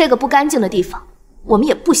这个不干净的地方，我们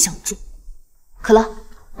也不想住。可乐，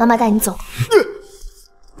妈妈带你走。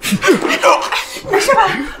没事吧？啊，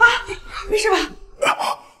没事吧？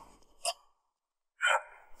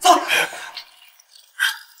走。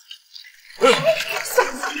算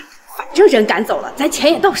了，反正人赶走了，咱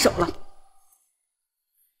钱也到手了。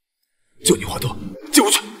就你话多，进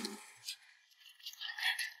屋去。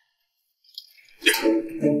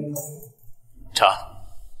查。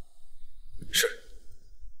是。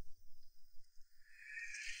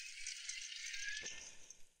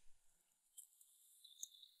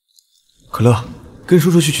可乐，跟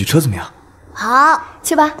叔叔去取车怎么样？好，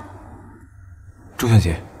去吧。钟小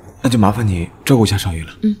姐，那就麻烦你照顾一下少爷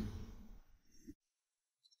了。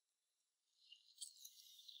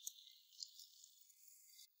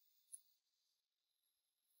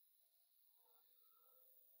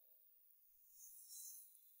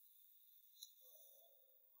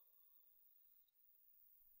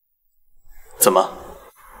怎么，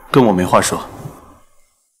跟我没话说？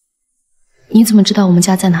你怎么知道我们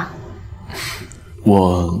家在哪？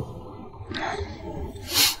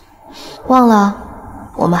忘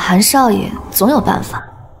了，我们韩少爷总有办法。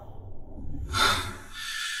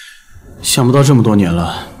想不到这么多年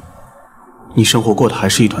了，你生活过得还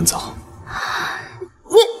是一团糟。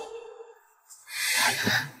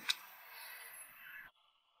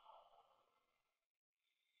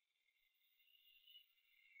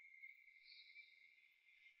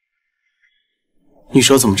你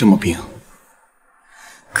手怎么这么冰？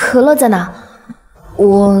可乐在哪？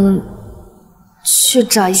我去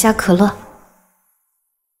找一下可乐。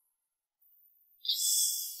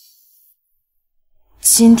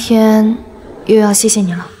今天又要谢谢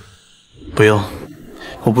你了。不用，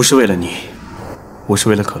我不是为了你，我是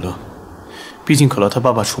为了可乐。毕竟可乐他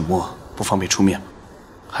爸爸楚墨不方便出面，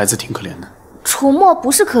孩子挺可怜的。楚墨不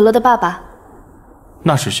是可乐的爸爸，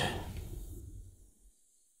那是谁？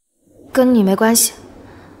跟你没关系。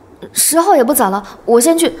时候也不早了，我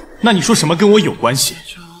先去。那你说什么跟我有关系？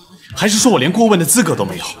还是说我连过问的资格都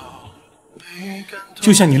没有？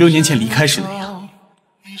就像你6年前离开时那样。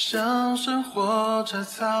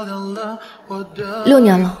6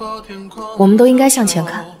年了，我们都应该向前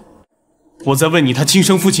看。我在问你，他亲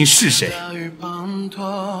生父亲是谁？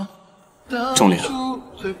钟灵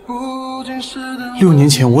，6年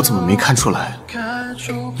前我怎么没看出来？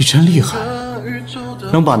你真厉害，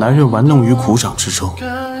能把男人玩弄于股掌之中，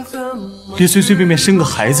连随随便便生个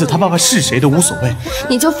孩子，他爸爸是谁都无所谓。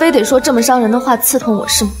你就非得说这么伤人的话刺痛我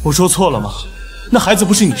是吗？我说错了吗？那孩子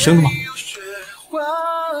不是你生的吗？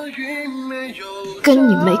跟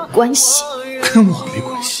你没关系，跟我没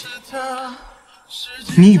关系。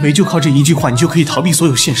你以为就靠这一句话，你就可以逃避所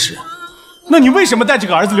有现实？那你为什么带着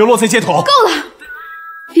个儿子流落在街头？够了！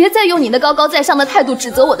别再用你那高高在上的态度指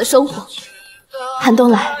责我的生活。韩东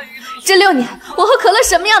来，这6年我和可乐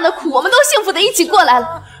什么样的苦，我们都幸福的一起过来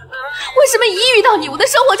了。为什么一遇到你，我的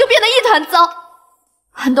生活就变得一团糟？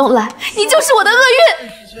韩东来，你就是我的厄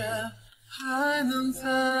运。还能再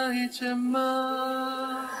见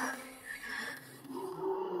吗？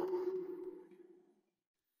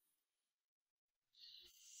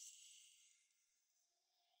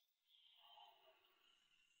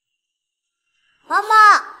妈妈，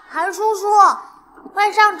韩叔叔，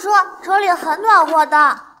快上车，车里很暖和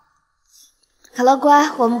的。可乐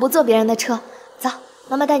乖，我们不坐别人的车，走，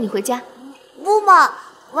妈妈带你回家。不嘛，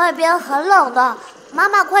外边很冷的，妈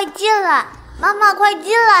妈快进来，妈妈快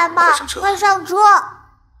进来嘛，快上车。